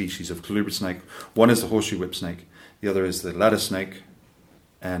 species of colubrid snake. One is the horseshoe whip snake, the other is the ladder snake,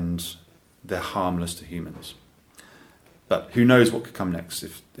 and they're harmless to humans. But who knows what could come next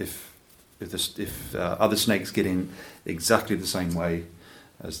if other snakes get in exactly the same way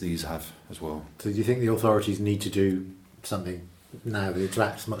as these have as well. So do you think the authorities need to do something now to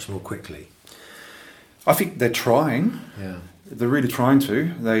act much more quickly? I think they're trying. Yeah. They're really trying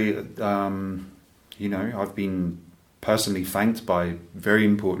to. They, I've been personally thanked by very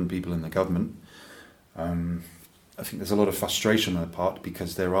important people in the government. I think there's a lot of frustration on their part,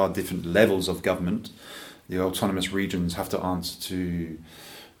 because there are different levels of government. The autonomous regions have to answer to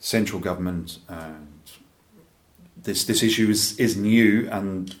central government. This issue is new,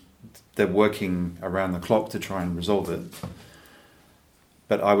 and they're working around the clock to try and resolve it.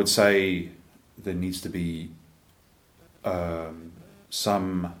 But I would say there needs to be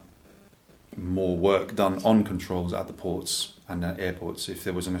some more work done on controls at the ports and at airports. If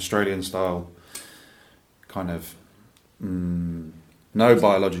there was an Australian-style kind of no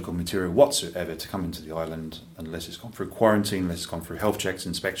biological material whatsoever to come into the island, unless it's gone through quarantine, unless it's gone through health checks,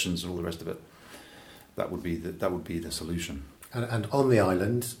 inspections, and all the rest of it, that would be the solution. And on the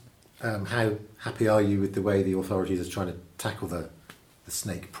island, how happy are you with the way the authorities are trying to tackle the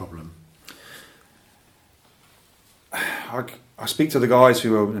snake problem? I speak to the guys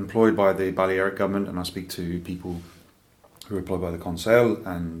who are employed by the Balearic government, and I speak to people who are employed by the Consell,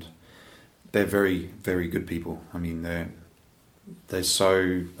 and they're very, very good people. I mean, they're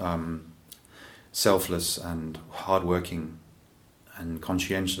so selfless and hardworking and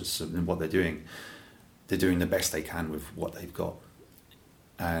conscientious in what they're doing. They're doing the best they can with what they've got.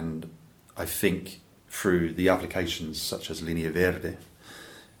 And I think through the applications such as Linea Verde,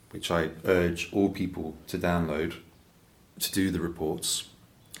 which I urge all people to download to do the reports,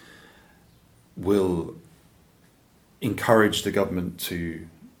 will encourage the government to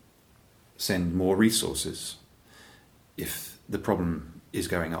send more resources if the problem is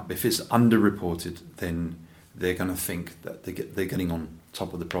going up. If it's underreported, then they're going to think that they're getting on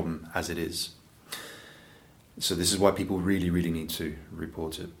top of the problem as it is. So this is why people really, really need to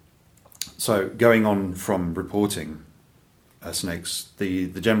report it. So going on from reporting snakes, the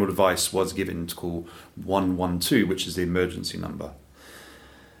general advice was given to call 112, which is the emergency number.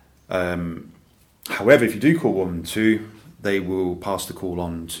 However, if you do call 112, they will pass the call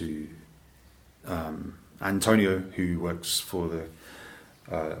on to Antonio, who works for the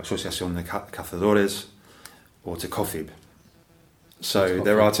Asociación de Cazadores, or to COFIB. So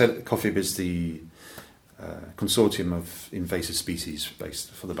there are COFIB is the consortium of invasive species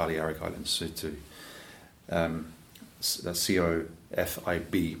based for the Balearic Islands. So that's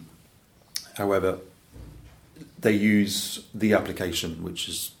COFIB. However, they use the application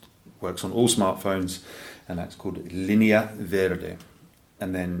which works on all smartphones, and that's called Linea Verde.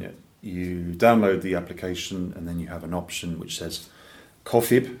 And then you download the application, and then you have an option which says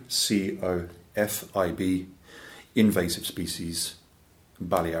COFIB, COFIB, invasive species,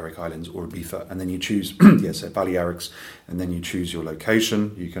 Balearic Islands or Ibiza, and then you choose Balearics, and then you choose your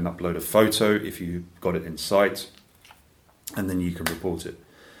location. You can upload a photo if you've got it in sight, and then you can report it.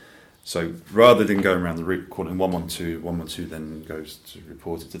 So rather than going around the route calling 112 then goes to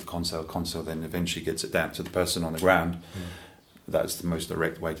report it to the Consell then eventually gets it down to the person on the ground that's the most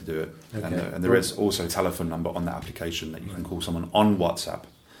direct way to do it. Okay. And there is also a telephone number on the application that you can call someone on WhatsApp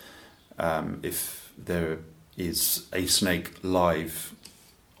if there is a snake live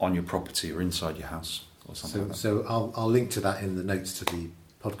on your property or inside your house or something like that. So I'll link to that in the notes to the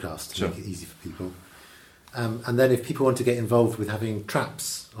podcast to Sure. make it easy for people. And then if people want to get involved with having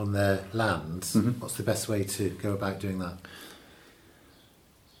traps on their lands, what's the best way to go about doing that?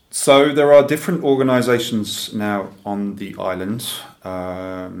 So there are different organisations now on the island.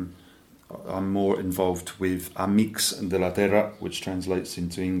 I'm more involved with Amics de la Terra, which translates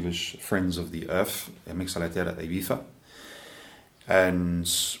into English Friends of the Earth, Amics de la Terra de Ibiza. And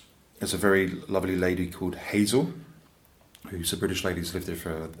there's a very lovely lady called Hazel, who's a British lady who's lived there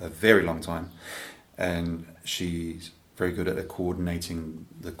for a very long time. And she's very good at coordinating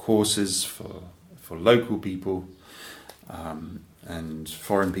the courses for local people and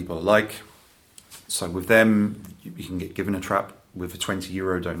foreign people alike. So with them, you can get given a trap with a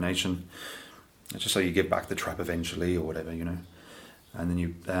 €20 donation, just so you give back the trap eventually or whatever, you know.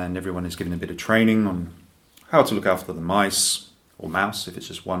 And then everyone is given a bit of training on how to look after the mice or mouse. If it's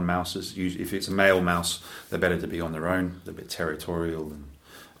just one mouse, if it's a male mouse, they're better to be on their own. They're a bit territorial and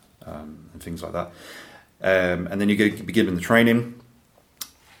things like that. And then you be given the training,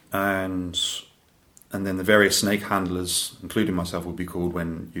 and then the various snake handlers, including myself, will be called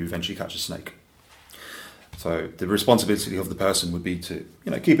when you eventually catch a snake. So the responsibility of the person would be to,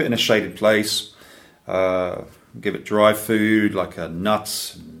 keep it in a shaded place, give it dry food like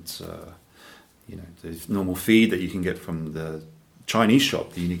nuts and the normal feed that you can get from the Chinese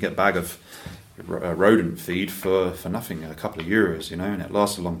shop. You get a bag of rodent feed for nothing, a couple of euros, and it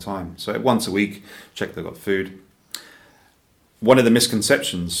lasts a long time. So once a week, check they've got food. One of the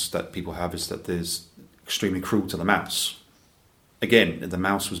misconceptions that people have is that there's extremely cruel to the mouse. Again, the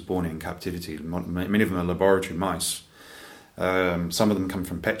mouse was born in captivity. Many of them are laboratory mice. Some of them come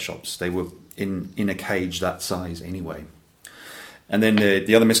from pet shops. They were in a cage that size anyway. And then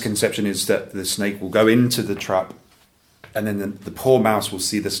the other misconception is that the snake will go into the trap, and then the poor mouse will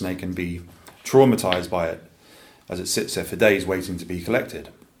see the snake and be traumatized by it as it sits there for days waiting to be collected.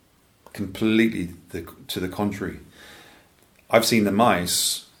 Completely to the contrary. I've seen the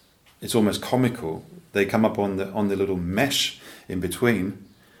mice, it's almost comical. They come up on the little mesh in between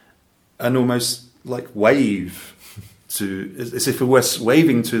and almost like wave as if it was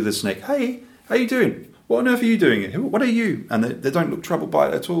waving to the snake. Hey, how you doing? What on earth are you doing? What are you? And they don't look troubled by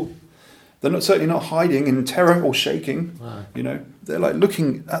it at all. They're certainly not hiding in terror or shaking. Wow. They're like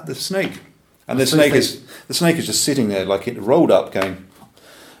looking at the snake. And the snake is just sitting there like it rolled up going,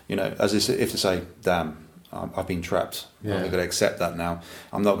 as if to say, damn, I've been trapped. Yeah. I've got to accept that now.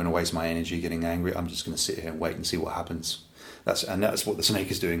 I'm not going to waste my energy getting angry. I'm just going to sit here and wait and see what happens. That's what the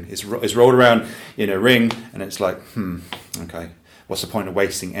snake is doing. It's rolled around in a ring, and it's like, okay, what's the point of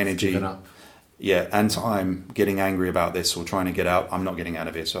wasting energy? Giving up. Yeah, and time getting angry about this or trying to get out. I'm not getting out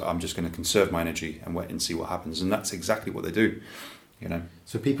of it, so I'm just going to conserve my energy and wait and see what happens. And that's exactly what they do,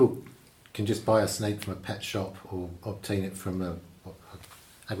 So people can just buy a snake from a pet shop or obtain it from a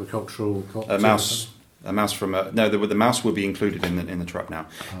agricultural cooperative. A mouse from the mouse will be included in the trap now.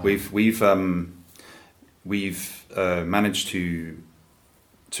 Oh. We've managed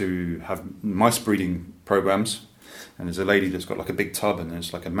to have mice breeding programs, and there's a lady that's got like a big tub, and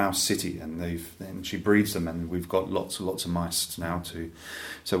there's like a mouse city, and she breeds them, and we've got lots of mice now too.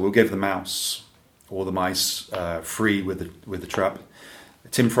 So we'll give the mouse or the mice free with the trap.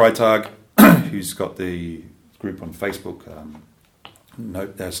 Tim Freitag, who's got the group on Facebook,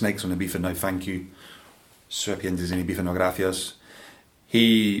 Snakes on Ibiza, no thank you. Serpientes en Ibiza, no gracias.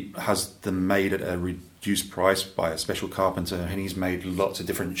 He has them made at a reduced price by a special carpenter, and he's made lots of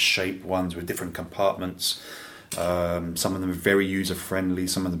different shaped ones with different compartments. Some of them are very user friendly.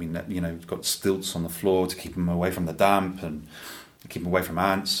 Some of them, got stilts on the floor to keep them away from the damp and keep them away from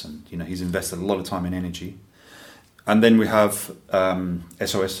ants. And he's invested a lot of time and energy. And then we have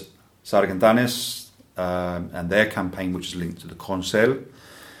SOS Sargentanes and their campaign, which is linked to the Consell.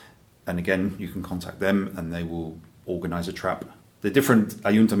 And again, you can contact them, and they will organise a trap. The different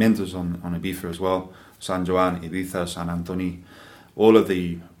ayuntamientos on Ibiza as well, San Joan, Ibiza, San Antoni, all of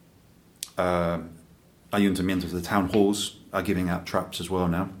the ayuntamientos, the town halls, are giving out traps as well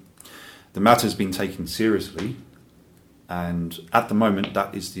now. The matter's been taken seriously, and at the moment,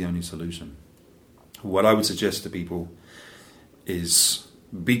 that is the only solution. What I would suggest to people is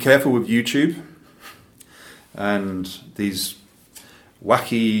be careful with YouTube and these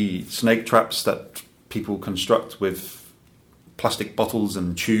wacky snake traps that people construct with plastic bottles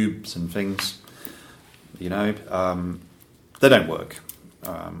and tubes and things. They don't work.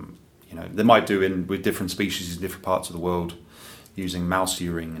 They might do with different species in different parts of the world, using mouse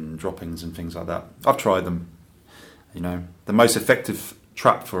earring and droppings and things like that. I've tried them. You know, the most effective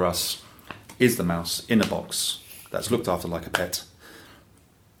trap for us is the mouse in a box that's looked after like a pet.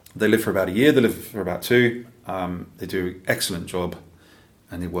 They live for about a year, they live for about 2. They do an excellent job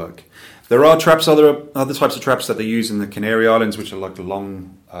and they work. There are traps, other types of traps that they use in the Canary Islands, which are like the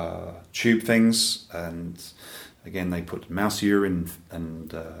long tube things. And again, they put mouse urine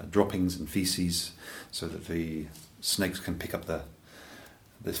and droppings and feces so that the snakes can pick up the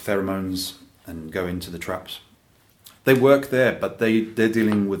pheromones and go into the traps. They work there, but they're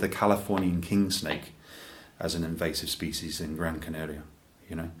dealing with the Californian king snake as an invasive species in Gran Canaria.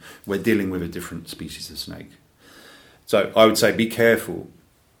 You know, we're dealing with a different species of snake. So I would say be careful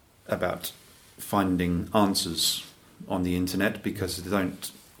about finding answers on the internet because they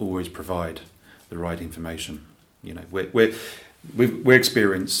don't always provide the right information. You know, we're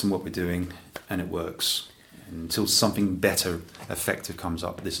experienced in what we're doing and it works. And until something better, effective comes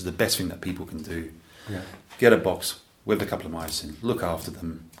up, this is the best thing that people can do. Yeah. Get a box with a couple of mice in, look after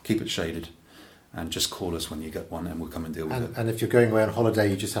them, keep it shaded, and just call us when you get one and we'll come and deal with it. And if you're going away on holiday,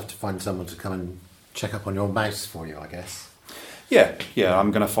 you just have to find someone to come and check up on your mouse for you, I guess. Yeah,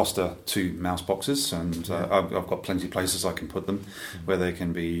 I'm going to foster 2 mouse boxes, and I've got plenty of places I can put them where they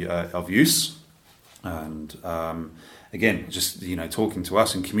can be of use. And again, just talking to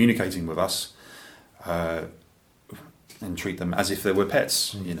us and communicating with us, and treat them as if they were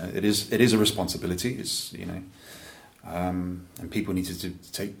pets. You know, it is a responsibility. It's and people need to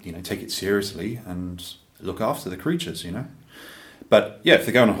take it seriously and look after the creatures. You know, but yeah, if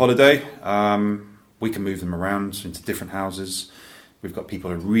they go on a holiday, we can move them around into different houses. We've got people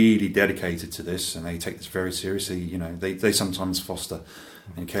who are really dedicated to this and they take this very seriously. You know, they sometimes foster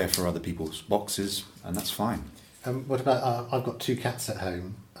and care for other people's boxes, and that's fine. What about, I've got 2 cats at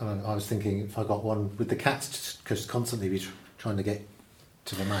home, and I was thinking if I got one, would the cats just constantly be trying to get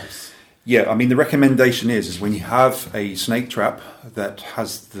to the mouse? Yeah, I mean, the recommendation is when you have a snake trap that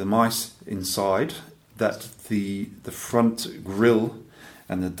has the mice inside, that the front grill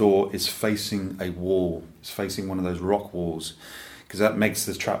and the door is facing a wall. It's facing one of those rock walls, because that makes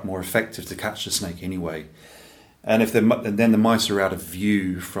the trap more effective to catch the snake anyway. And then the mice are out of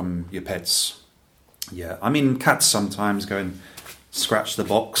view from your pets. Yeah, I mean, cats sometimes go and scratch the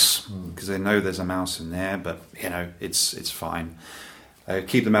box because they know there's a mouse in there, but it's fine.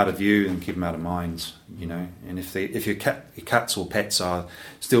 Keep them out of view and keep them out of mind. You know, and if your cats or pets are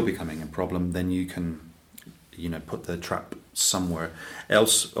still becoming a problem, then you can put the trap somewhere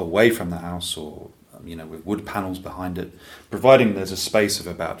else away from the house, or with wood panels behind it, providing there's a space of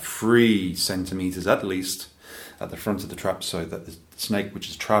about 3 centimeters at least at the front of the trap, so that the snake which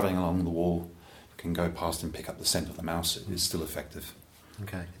is traveling along the wall can go past and pick up the scent of the mouse. It is still effective.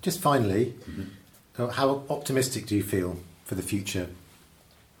 Okay. Just finally, how optimistic do you feel for the future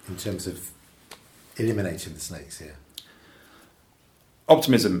in terms of eliminating the snakes here?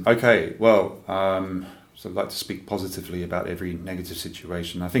 Optimism. Okay. Well, so I'd like to speak positively about every negative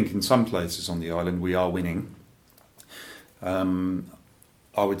situation. I think in some places on the island we are winning. I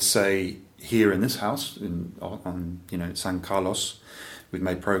would say here in this house, on San Carlos, we've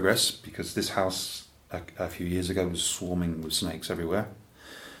made progress, because this house a few years ago was swarming with snakes everywhere.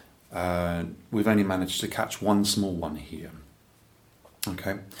 We've only managed to catch 1 small one here.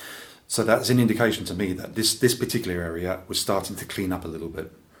 Okay, so that's an indication to me that this particular area was starting to clean up a little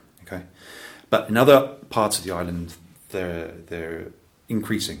bit. Okay, but in other parts of the island, they're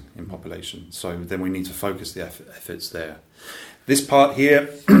increasing in population. So then we need to focus the efforts there. This part here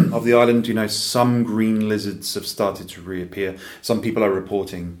of the island, some green lizards have started to reappear. Some people are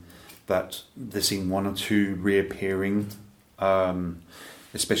reporting that they're seeing 1 or 2 reappearing,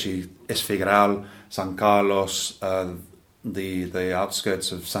 especially Esfigral, San Carlos, the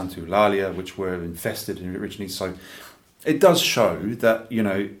outskirts of Santa Eulalia, which were infested originally. So it does show that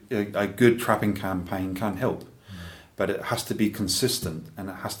a good trapping campaign can help, but it has to be consistent and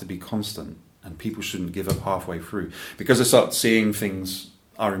it has to be constant. And people shouldn't give up halfway through, because they start seeing things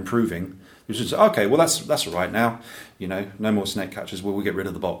are improving. You should say, okay, well that's all right now. No more snake catchers. Well, we'll get rid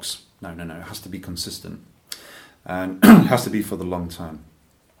of the box. No. It has to be consistent, and it has to be for the long term.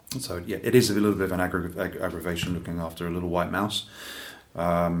 So yeah, it is a little bit of an aggravation looking after a little white mouse.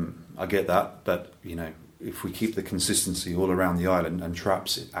 I get that, but if we keep the consistency all around the island and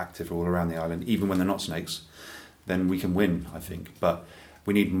traps active all around the island, even when they're not snakes, then we can win, I think. But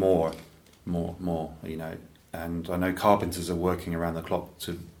we need more, and I know carpenters are working around the clock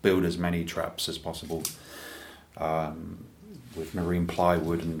to build as many traps as possible, with marine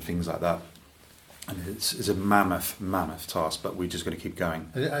plywood and things like that. And it's a mammoth task, but we just got to keep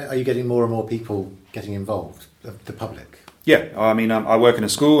going. Are you getting more and more people getting involved, the public? Yeah, I mean, I work in a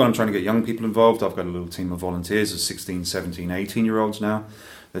school and I'm trying to get young people involved. I've got a little team of volunteers of 16, 17, 18-year-olds now.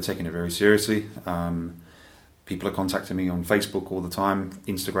 They're taking it very seriously. People are contacting me on Facebook all the time,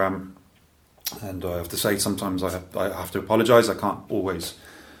 Instagram. And I have to say, sometimes I have to apologise. I can't always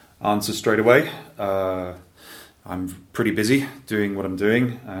answer straight away. I'm pretty busy doing what I'm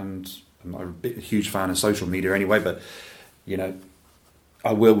doing, and I'm a huge fan of social media anyway, but, you know,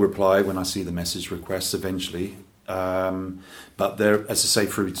 I will reply when I see the message requests eventually. But they're, as I say,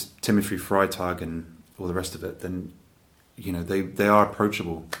 through Timothy Freitag and all the rest of it, then, you know, they are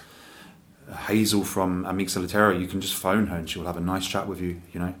approachable. Hazel from Amix Solitaria, you can just phone her and she'll have a nice chat with you,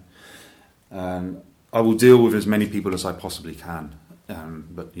 you know. I will deal with as many people as I possibly can,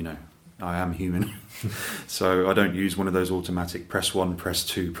 but, you know, I am human. So I don't use one of those automatic press 1, press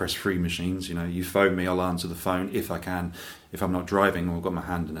 2, press 3 machines. You know, you phone me, I'll answer the phone if I can, if I'm not driving or I've got my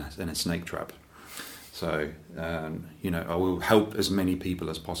hand in a snake trap. So, you know, I will help as many people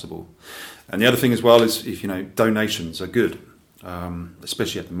as possible. And the other thing as well is, if you know, donations are good,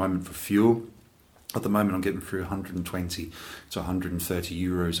 especially at the moment for fuel. At the moment, I'm getting through 120 to 130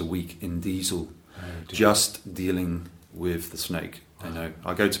 euros a week in diesel, just dealing with the snake. I know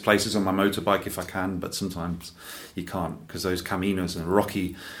I go to places on my motorbike if I can, but sometimes you can't because those caminos and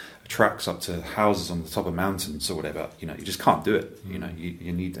rocky tracks up to houses on the top of mountains or whatever. You know, you just can't do it. You know,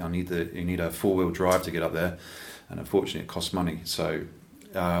 you need a 4-wheel drive to get up there, and unfortunately, it costs money. So,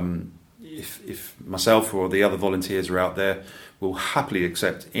 if myself or the other volunteers are out there, we'll happily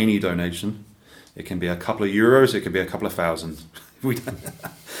accept any donation. It can be a couple of euros, it could be a couple of thousand.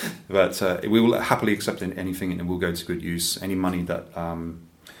 But we will happily accept anything, and it will go to good use. Any money that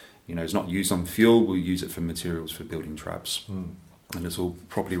you know is not used on fuel, we'll use it for materials for building traps, and it's all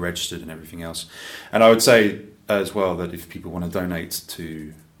properly registered and everything else. And I would say as well that if people want to donate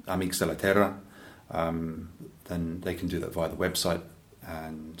to Amix de la Terra, then they can do that via the website.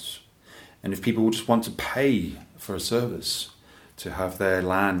 And if people just want to pay for a service to have their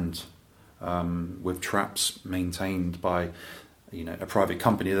land with traps maintained by, you know, a private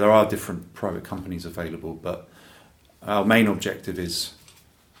company. There are different private companies available, but our main objective is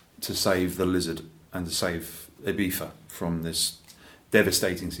to save the lizard and to save Ibiza from this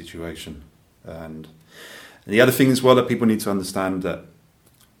devastating situation. And the other thing as well that people need to understand, that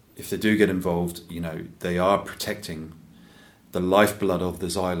if they do get involved, you know, they are protecting the lifeblood of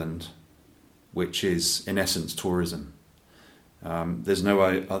this island, which is in essence tourism. There's no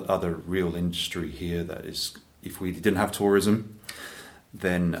other real industry here that is. If we didn't have tourism,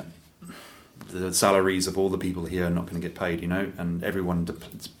 then the salaries of all the people here are not going to get paid, you know, and everyone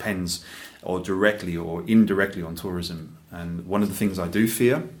depends or directly or indirectly on tourism. And one of the things I do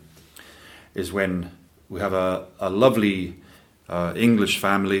fear is when we have a lovely English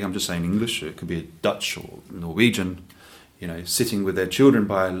family, I'm just saying English, it could be Dutch or Norwegian, you know, sitting with their children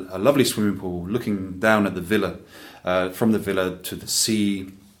by a lovely swimming pool, looking down at the villa, from the villa to the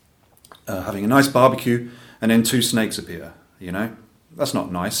sea, having a nice barbecue, and then 2 snakes appear, you know. That's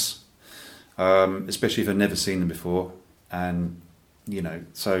not nice, especially if I've never seen them before. And, you know,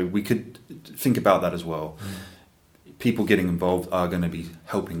 so we could think about that as well. People getting involved are going to be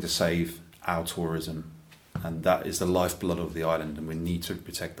helping to save our tourism, and that is the lifeblood of the island, and we need to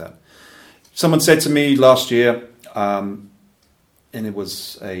protect that. Someone said to me last year, and it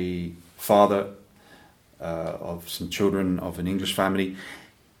was a father of some children of an English family,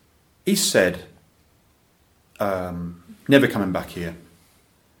 he said, never coming back here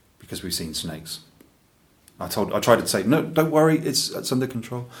because we've seen snakes. I tried to say, no, don't worry, it's under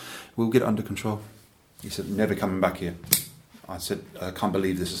control. We'll get it under control. He said, never coming back here. I said, I can't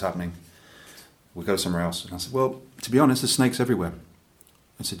believe this is happening. We'll go somewhere else. And I said, well, to be honest, there's snakes everywhere.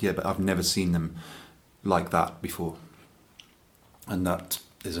 I said, yeah, but I've never seen them like that before. And that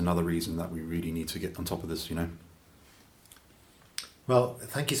is another reason that we really need to get on top of this, you know. Well,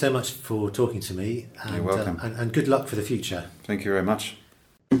 thank you so much for talking to me. And, you're welcome. And good luck for the future. Thank you very much.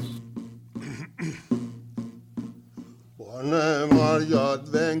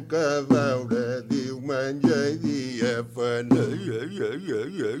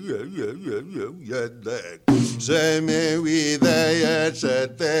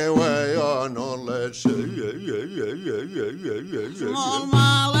 Molt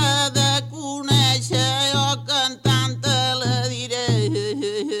mala de conèixer, jo cantant te la diré.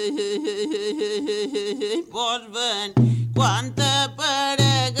 Pots ben, quan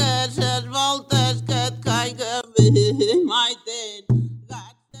t'aparegues les voltes que et caiga bé, mai tens.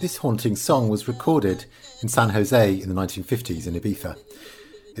 This haunting song was recorded in San Jose in the 1950s in Ibiza.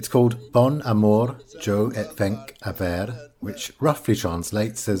 It's called Bon Amor, Jo et venc a ver, which roughly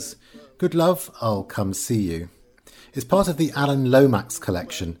translates as Good Love, I'll Come See You. It's part of the Alan Lomax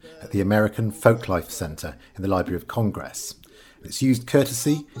collection at the American Folklife Centre in the Library of Congress. It's used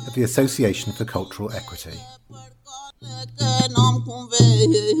courtesy of the Association for Cultural Equity. No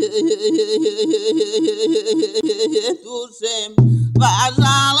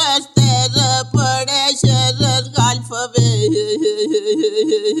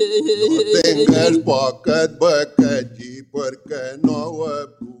tingues poc et bequeig,